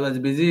I was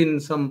busy in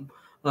some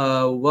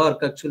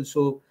work actually,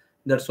 so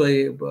that's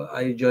why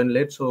I joined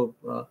late. So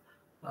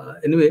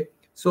anyway,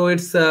 so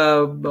it's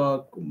a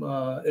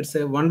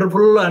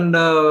wonderful and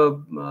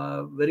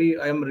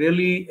I am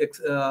really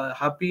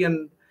happy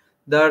and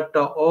that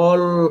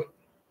all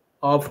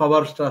of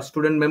our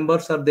student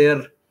members are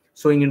there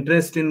showing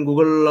interest in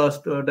Google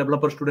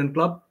Developer Student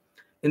Club.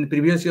 in the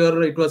previous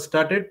year it was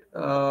started,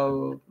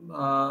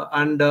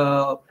 and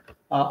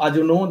as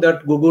you know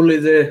that Google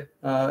is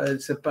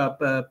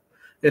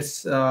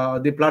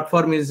the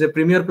platform is a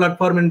premier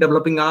platform in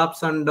developing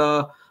apps and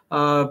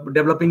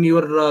developing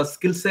your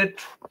skill set,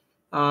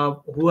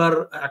 who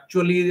are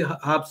actually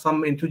have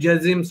some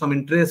enthusiasm, some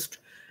interest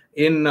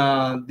in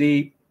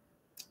the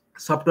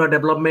software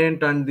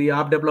development and the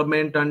app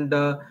development, and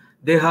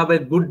they have a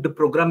good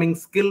programming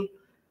skill.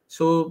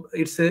 So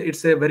it's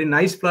a very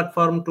nice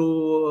platform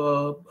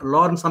to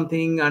learn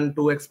something and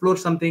to explore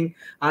something,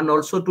 and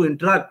also to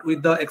interact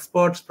with the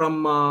experts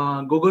from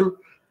Google.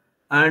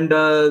 And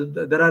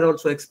there are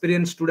also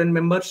experienced student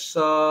members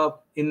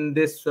in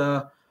this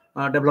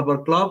developer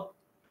club.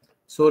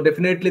 So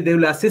definitely they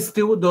will assist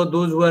you,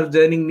 those who are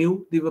joining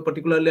new.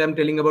 Particularly I'm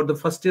telling about the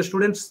first year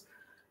students,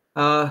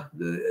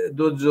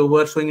 those who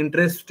are showing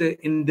interest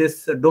in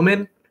this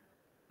domain.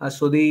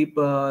 So the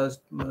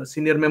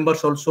senior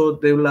members also,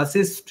 they will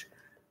assist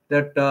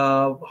that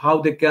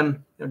how they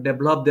can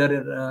develop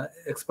their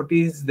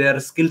expertise, their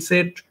skill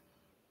set.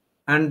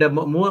 And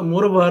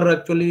moreover,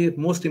 actually,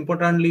 most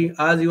importantly,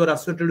 as you are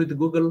associated with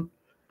Google,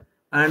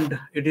 and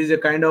it is a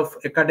kind of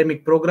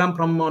academic program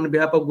from on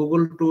behalf of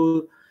Google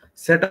to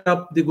set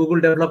up the Google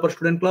developer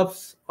student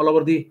clubs all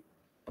over the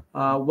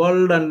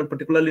world, and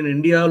particularly in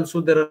India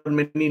also there are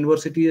many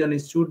universities and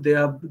institutes, they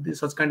have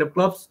such kind of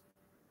clubs.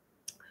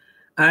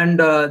 And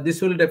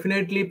this will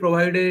definitely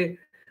provide a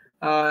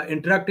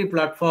interactive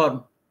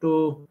platform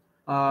to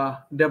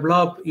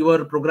develop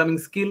your programming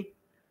skill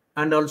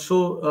and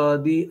also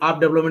the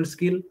app development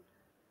skill.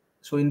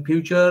 So in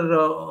future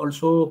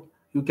also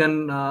you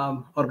can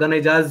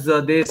organize, as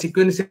they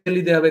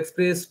sequentially they have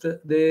expressed,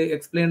 they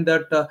explained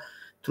that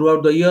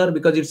throughout the year,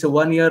 because it's a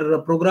 1 year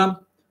program,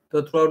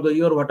 so throughout the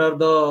year what are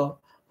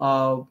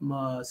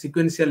the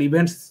sequential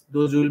events,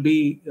 those will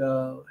be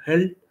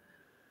held.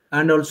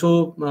 And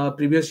also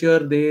previous year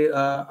they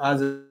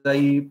as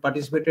I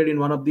participated in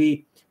one of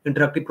the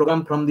interactive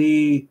program from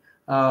the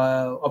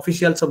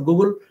officials of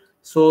Google,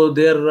 so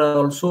they're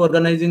also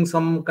organizing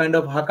some kind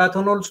of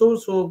hackathon also,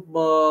 so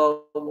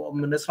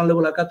national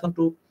level hackathon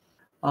to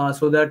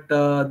so that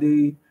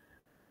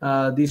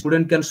the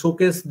student can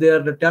showcase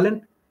their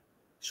talent.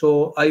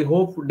 So I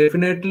hope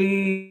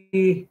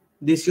definitely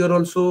this year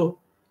also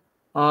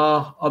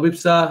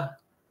Abhipsa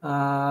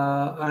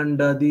and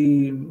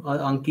the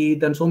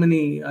Ankit and so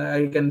many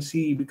I can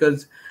see,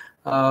 because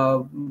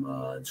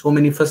so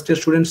many first year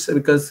students,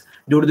 because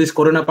due to this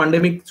corona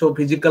pandemic, so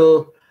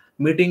physical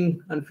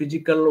meeting and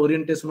physical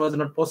orientation was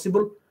not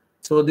possible.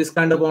 So this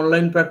kind of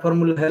online platform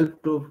will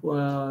help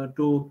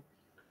to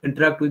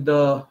interact with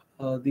the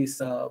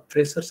these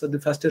freshers. So the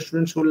first year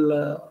students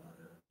will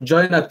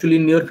join actually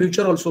in near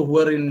future also, who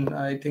are in,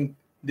 I think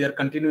they are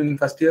continuing in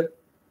first year.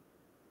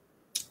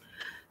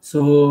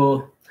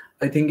 So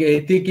I think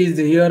Etik is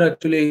here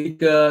actually.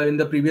 In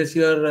the previous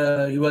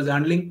year he was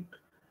handling.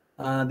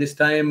 This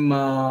time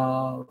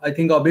I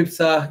think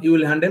Abhipsa you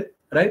will handle,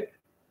 right?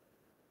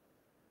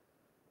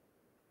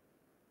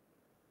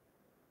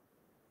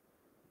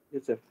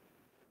 Yes, sir.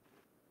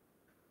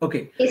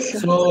 Okay. Yes, sir.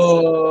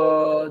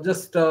 So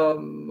just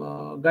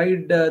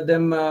guide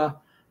them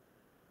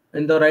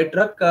in the right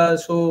track,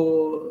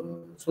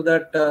 so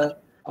that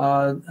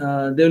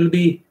they will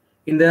be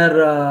in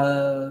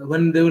their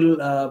when they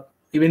will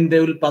even they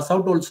will pass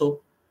out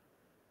also,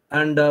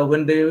 and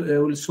when they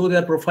will show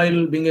their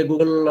profile being a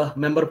Google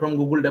member from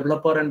Google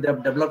developer, and they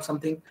have developed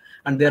something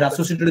and they are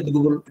associated with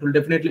Google, it will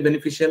definitely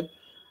beneficial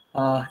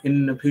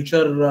in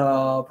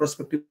future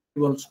perspective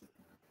also.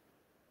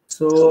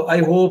 So I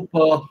hope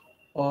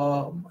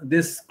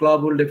this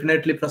club will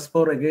definitely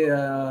prosper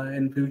again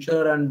in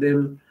future, and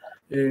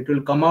it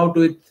will come out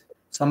with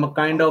some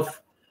kind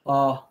of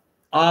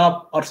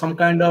app or some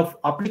kind of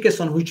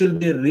application which will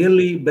be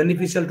really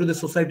beneficial to the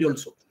society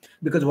also.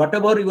 Because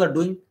whatever you are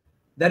doing,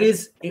 there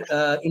is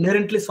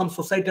inherently some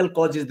societal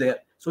cause is there.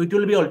 So it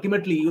will be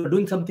ultimately you are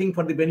doing something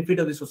for the benefit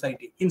of the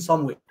society in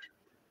some way.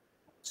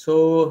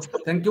 So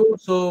thank you.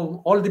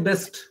 So all the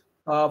best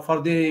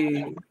for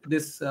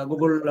this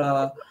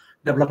Google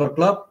Developer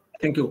Club.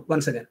 Thank you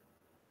once again.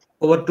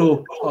 Over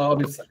to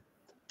Abhipsa.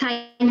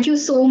 Thank you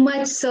so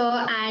much,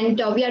 sir. And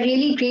we are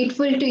really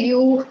grateful to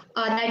you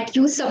that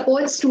you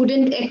support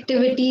student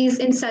activities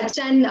in such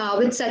an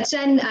with such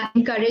an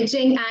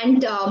encouraging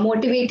and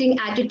motivating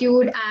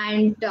attitude.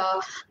 And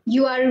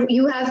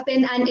you have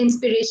been an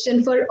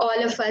inspiration for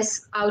all of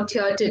us out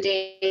here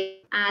today.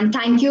 And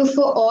thank you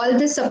for all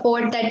the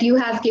support that you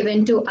have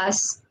given to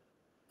us.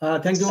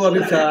 Thank you,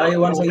 Abhipsa. I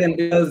once again,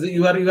 because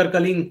you are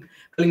calling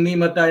me,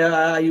 but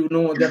I you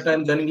know that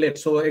I'm joining late.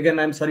 So again,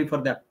 I'm sorry for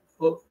that.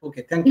 Oh,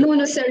 okay, thank you.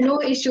 No, sir,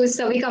 no issues,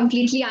 sir. We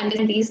completely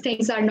understand these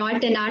things are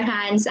not in our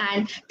hands,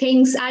 and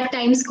things at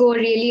times go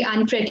really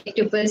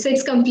unpredictable. So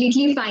it's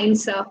completely fine,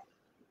 sir.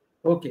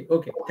 Okay,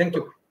 thank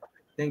you.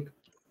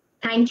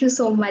 Thank you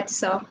so much,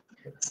 sir.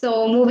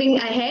 So moving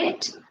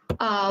ahead,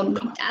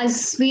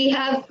 As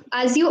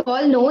you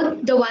all know,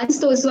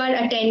 those who are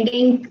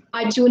attending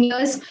are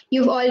juniors.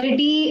 You were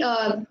already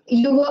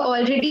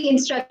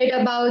instructed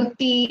about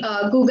the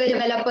Google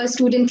Developer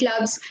Student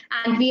Clubs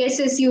and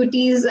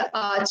VSSUT's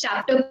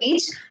chapter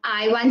page.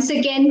 I once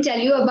again tell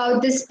you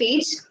about this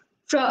page.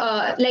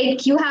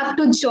 Like you have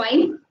to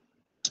join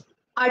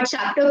our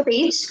chapter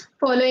page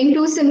following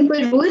two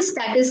simple rules,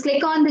 that is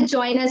click on the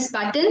join us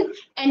button,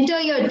 enter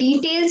your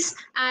details,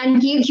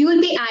 and you'll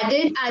be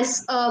added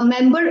as a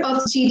member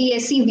of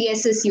GDSC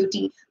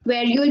VSSUT,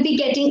 where you'll be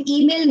getting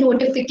email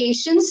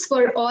notifications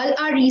for all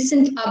our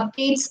recent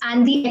updates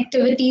and the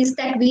activities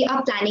that we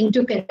are planning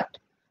to conduct.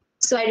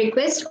 So I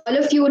request all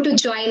of you to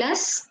join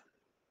us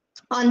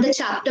on the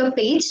chapter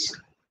page.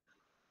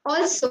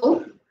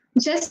 Also,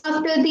 just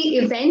after the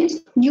event,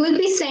 you will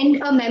be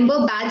sent a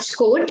member badge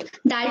code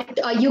that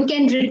you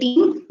can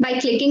redeem by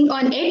clicking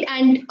on it,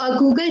 and a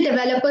Google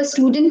Developer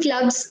Student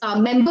Club's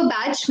member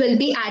badge will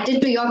be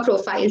added to your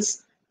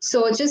profiles.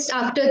 So just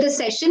after the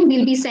session,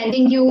 we'll be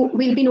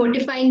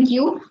notifying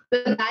you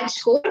with the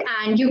badge code,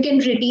 and you can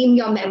redeem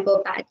your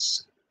member badge.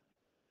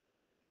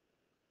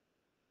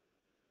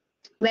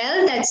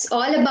 Well, that's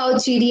all about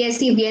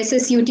GDSC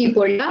VSSUT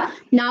Burla.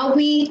 Now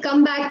we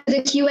come back to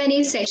the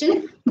Q&A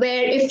session,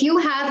 where if you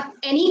have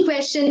any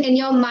question in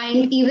your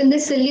mind, even the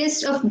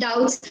silliest of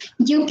doubts,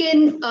 you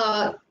can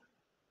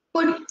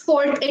put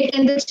forth it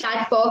in the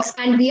chat box,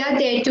 and we are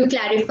there to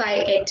clarify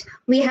it.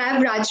 We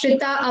have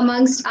Rajrita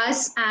amongst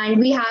us, and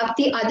we have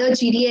the other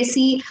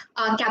GDSC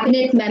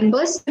cabinet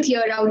members to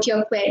clear out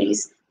your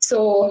queries.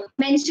 So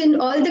mention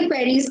all the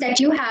queries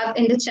that you have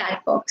in the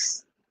chat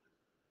box.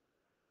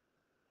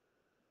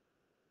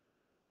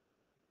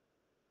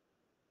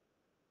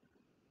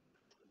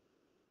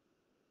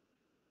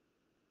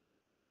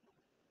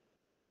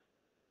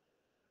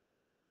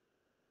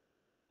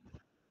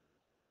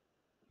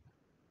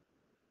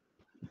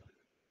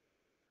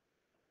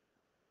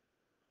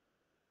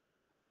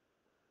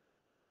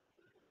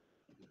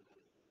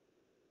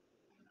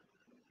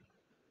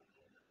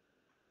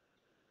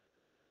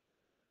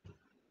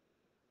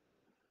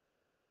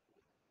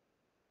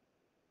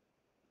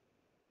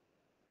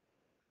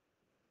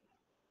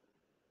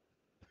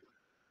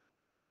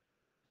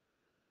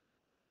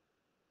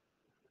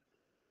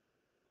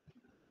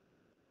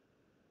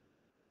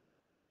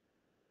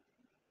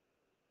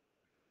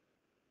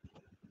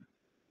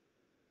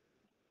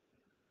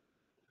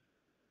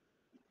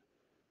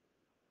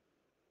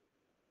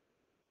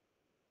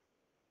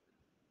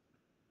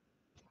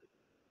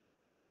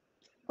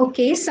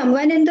 Okay,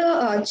 someone in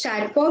the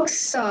chat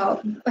box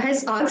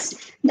has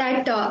asked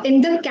that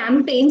in the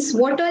campaigns,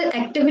 what all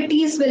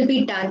activities will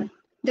be done?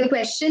 The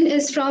question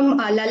is from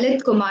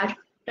Lalit Kumar.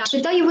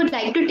 Rashita, you would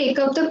like to take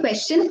up the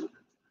question?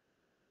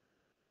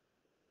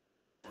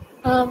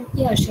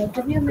 Yeah, sure.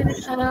 Give me a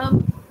minute.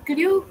 Could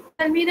you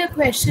tell me the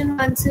question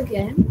once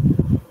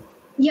again?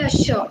 Yeah,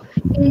 sure.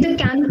 In the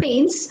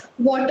campaigns,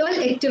 what all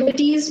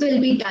activities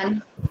will be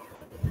done?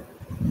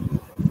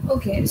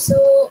 Okay,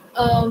 so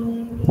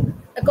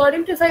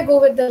according to if I go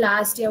with the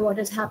last year, what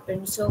has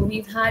happened? So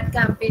we've had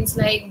campaigns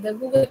like the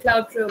Google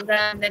Cloud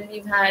program, then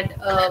we've had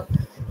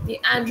the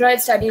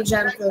Android Study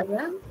Jam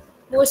program.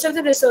 Most of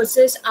the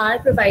resources are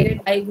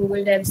provided by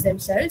Google devs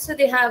themselves. So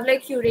they have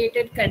like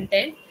curated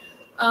content.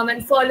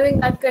 And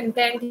following that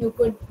content, you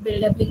could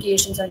build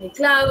applications on the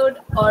cloud,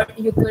 or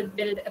you could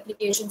build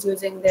applications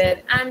using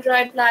their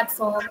Android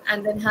platform,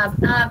 and then have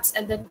apps,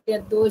 and then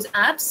get those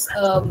apps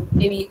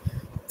maybe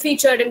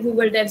featured in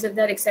Google Devs if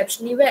they're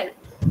exceptionally well.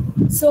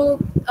 So,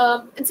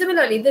 and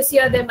similarly, this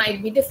year there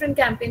might be different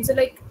campaigns. So,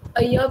 like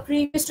a year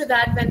previous to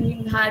that, when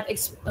we had, I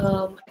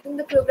think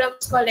the program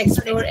was called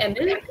Explore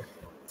ML.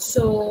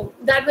 So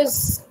that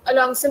was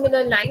along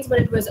similar lines, but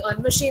it was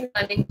on machine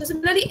learning. So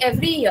similarly,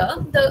 every year,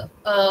 the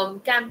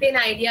campaign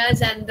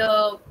ideas and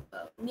the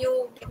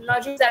new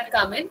technologies that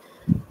come in,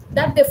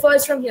 that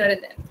differs from here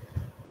and there.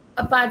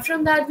 Apart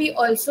from that, we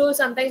also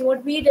sometimes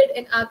what we did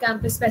in our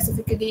campus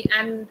specifically,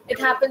 and it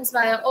happens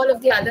via all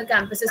of the other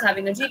campuses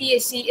having a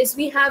GDSC, is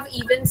we have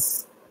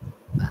events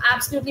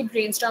absolutely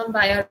brainstormed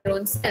by our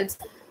own selves.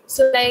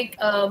 So like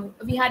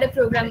we had a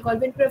program called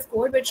Winter of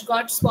Code, which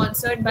got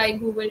sponsored by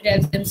Google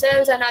Devs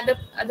themselves and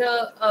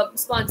other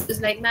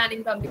sponsors like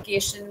Manning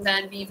Publications,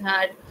 and we've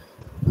had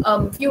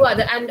few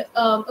other, and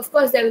of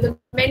course there were the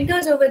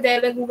mentors over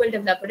there were Google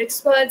developer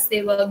experts,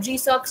 they were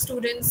GSOC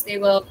students, they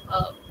were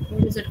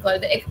what is it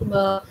called,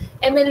 the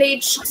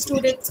MLH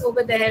students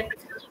over there,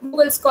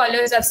 Google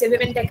scholars of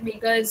women tech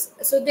makers.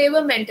 So they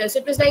were mentors. So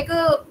it was like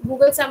a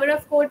Google Summer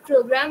of Code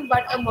program,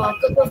 but a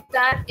mock-up of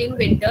that in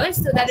winters,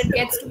 so that it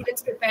gets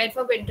students prepared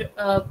for winter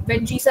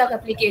when GSOC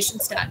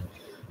applications start.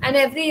 And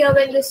every year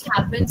when this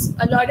happens,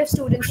 a lot of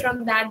students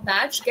from that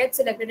batch get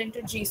selected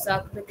into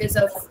GSOC because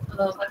of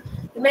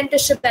the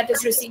mentorship that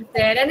is received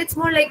there. And it's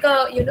more like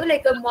a,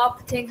 like a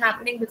mock thing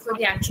happening before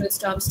the actual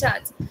storm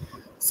starts.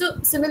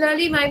 So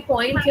similarly, my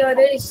point here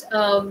is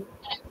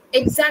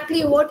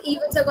exactly what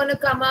events are going to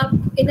come up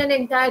in an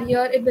entire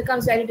year, it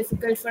becomes very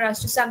difficult for us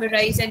to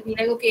summarize and be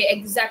like, okay,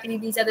 exactly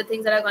these are the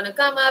things that are going to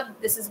come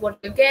up. This is what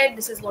you get.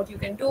 This is what you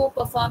can do,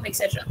 perform,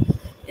 etc.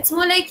 It's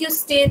more like you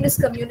stay in this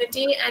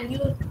community and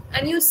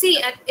you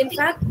see. And in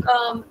fact,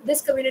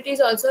 this community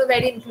is also a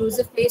very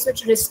inclusive place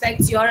which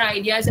respects your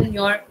ideas and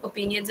your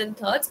opinions and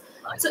thoughts.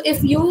 So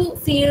if you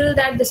feel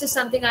that this is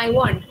something I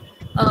want,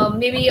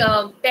 maybe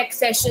a tech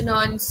session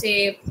on,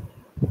 say,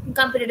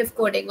 competitive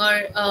coding,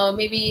 or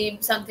maybe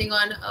something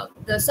on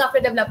the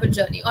software developer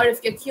journey, or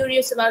if you're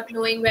curious about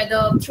knowing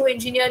whether through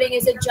engineering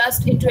is it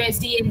just into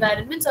SDE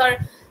environments, or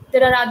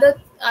there are other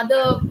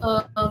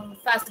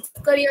facets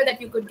of career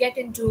that you could get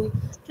into,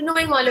 to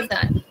knowing all of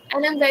that.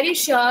 And I'm very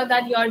sure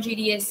that your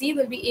GDSC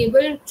will be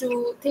able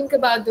to think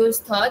about those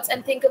thoughts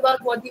and think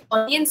about what the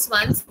audience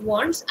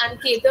wants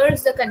and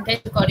caters the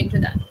content according to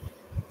that.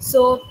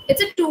 So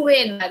it's a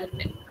two-way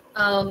environment.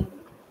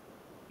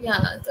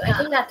 Yeah, so I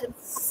think that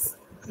is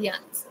the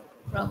answer,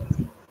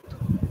 probably.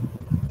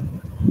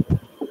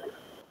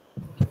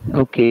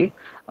 Okay.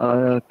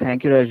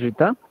 Thank you,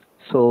 Rajita.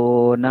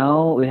 So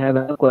now we have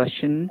a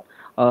question.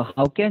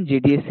 How can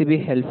GDSC be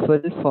helpful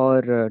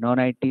for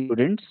non-IT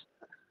students?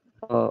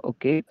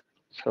 Okay.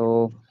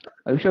 So,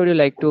 Avisha, would you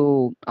like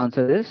to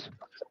answer this?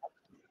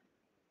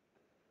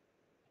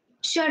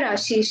 Sure,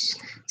 Ashish.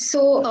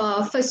 So,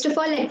 first of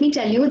all, let me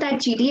tell you that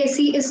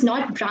GDSC is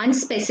not branch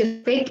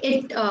specific.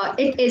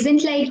 It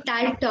isn't like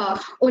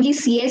that only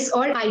CS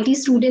or IT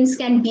students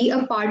can be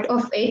a part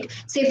of it.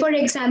 Say, for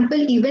example,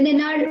 even in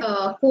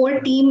our core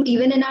team,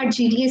 even in our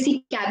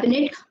GDSC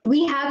cabinet,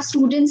 we have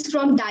students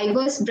from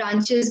diverse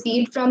branches,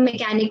 be it from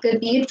mechanical,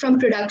 be it from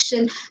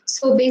production.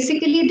 So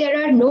basically,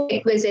 there are no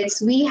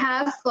requisites. We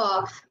have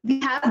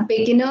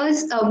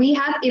beginners. We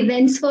have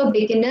events for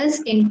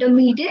beginners,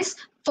 intermediates,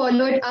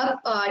 followed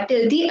up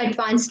till the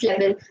advanced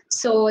level.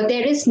 So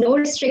there is no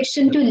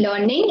restriction to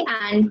learning,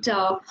 and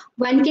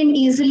one can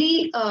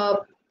easily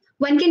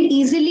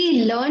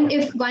learn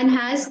if one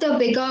has the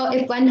vigor,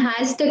 if one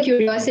has the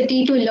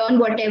curiosity to learn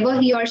whatever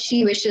he or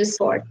she wishes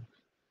for.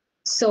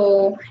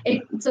 So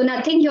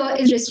nothing here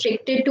is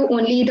restricted to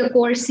only the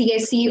core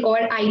CSE or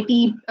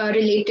IT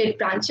related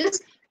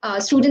branches.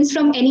 Students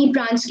from any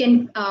branch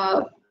can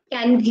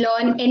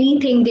learn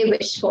anything they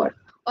wish for.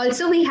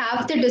 Also, we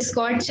have the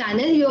Discord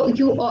channel.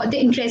 The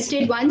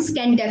interested ones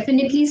can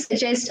definitely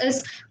suggest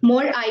us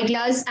more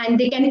ideas, and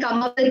they can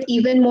come up with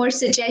even more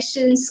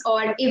suggestions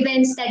or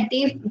events that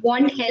they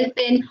want help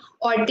in,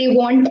 or they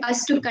want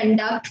us to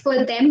conduct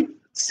for them.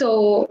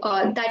 So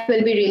that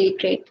will be really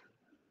great.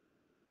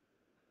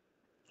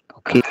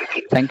 Okay.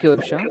 Thank you,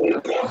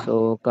 Avisha.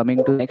 So coming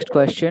to the next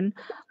question.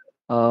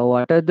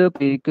 What are the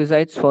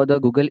prerequisites for the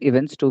Google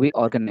events to be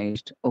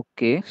organized?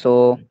 Okay,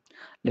 so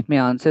let me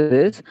answer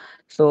this.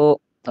 So,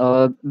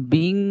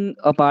 being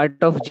a part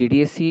of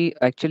GDSC,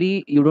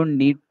 actually, you don't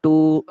need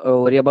to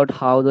worry about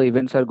how the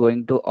events are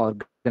going to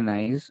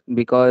organize,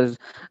 because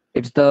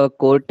it's the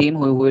core team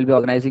who will be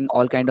organizing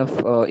all kind of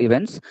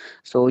events.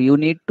 So you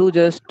need to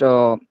just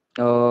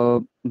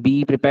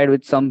be prepared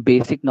with some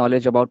basic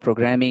knowledge about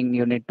programming.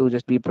 You need to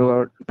just be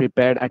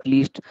prepared at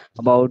least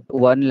about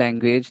one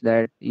language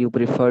that you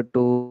prefer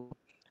to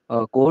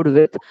code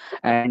with,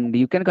 and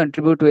you can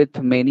contribute with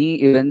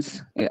many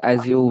events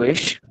as you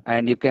wish,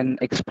 and you can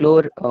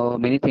explore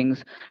many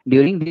things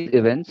during these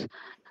events.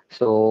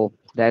 So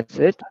that's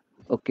it.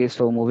 Okay,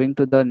 so moving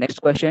to the next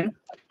question.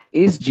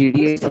 Is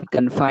GDSC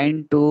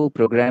confined to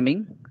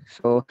programming?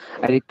 So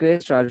I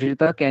request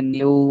Rajita, can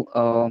you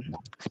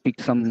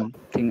speak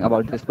something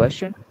about this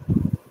question?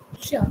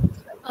 Sure.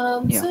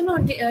 Yeah. So no,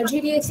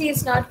 GDSC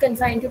is not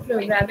confined to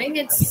programming.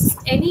 It's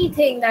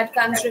anything that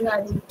comes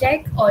regarding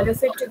tech. All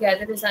of it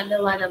together is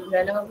under one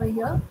umbrella over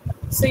here.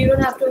 So you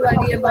don't have to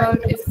worry about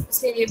if,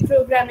 say,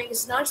 programming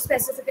is not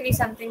specifically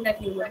something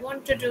that you would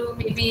want to do.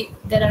 Maybe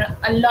there are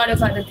a lot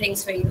of other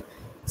things for you.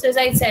 So as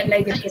I said,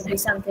 like it could be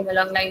something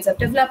along lines of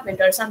development,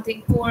 or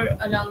something core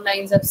along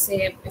lines of,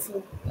 say, if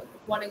you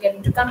want to get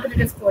into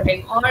competitive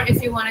coding, or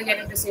if you want to get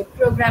into, say,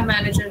 program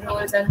manager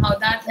roles and how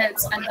that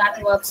helps and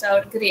that works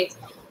out, great.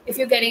 If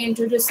you're getting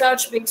into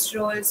research-based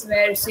roles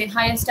where, say,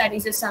 higher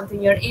studies is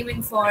something you're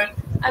aiming for,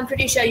 I'm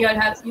pretty sure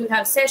you'll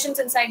have sessions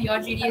inside your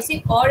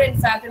GDSC, or in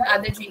fact in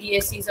other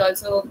GDSCs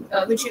also,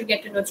 which you'll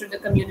get to know through the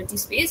community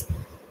space.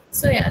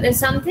 So yeah, there's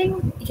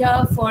something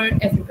here for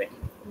everybody.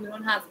 You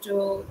don't have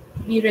to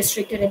be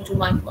restricted into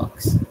one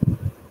box.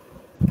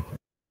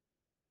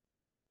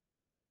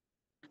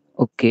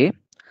 Okay.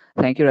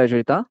 Thank you,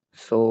 Rajita.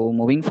 So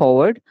moving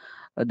forward,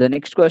 the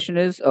next question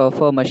is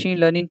for machine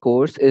learning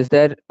course, is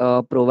there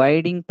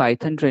providing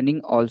Python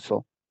training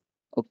also?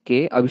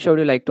 Okay, Abhishek, would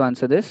you like to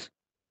answer this?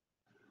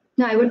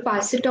 Now I would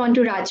pass it on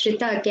to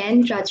Rajrita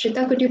again.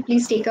 Rajrita, could you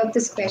please take up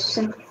this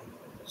question?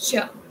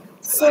 Sure.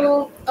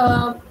 So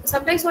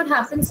sometimes what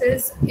happens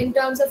is, in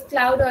terms of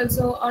cloud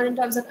also, or in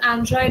terms of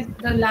Android,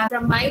 the lab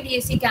from my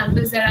DSC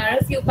campus, there are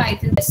a few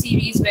Python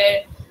series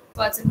where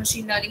experts in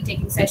machine learning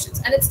taking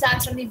sessions, and it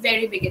starts from the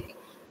very beginning.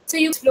 So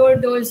you explore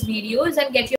those videos and get your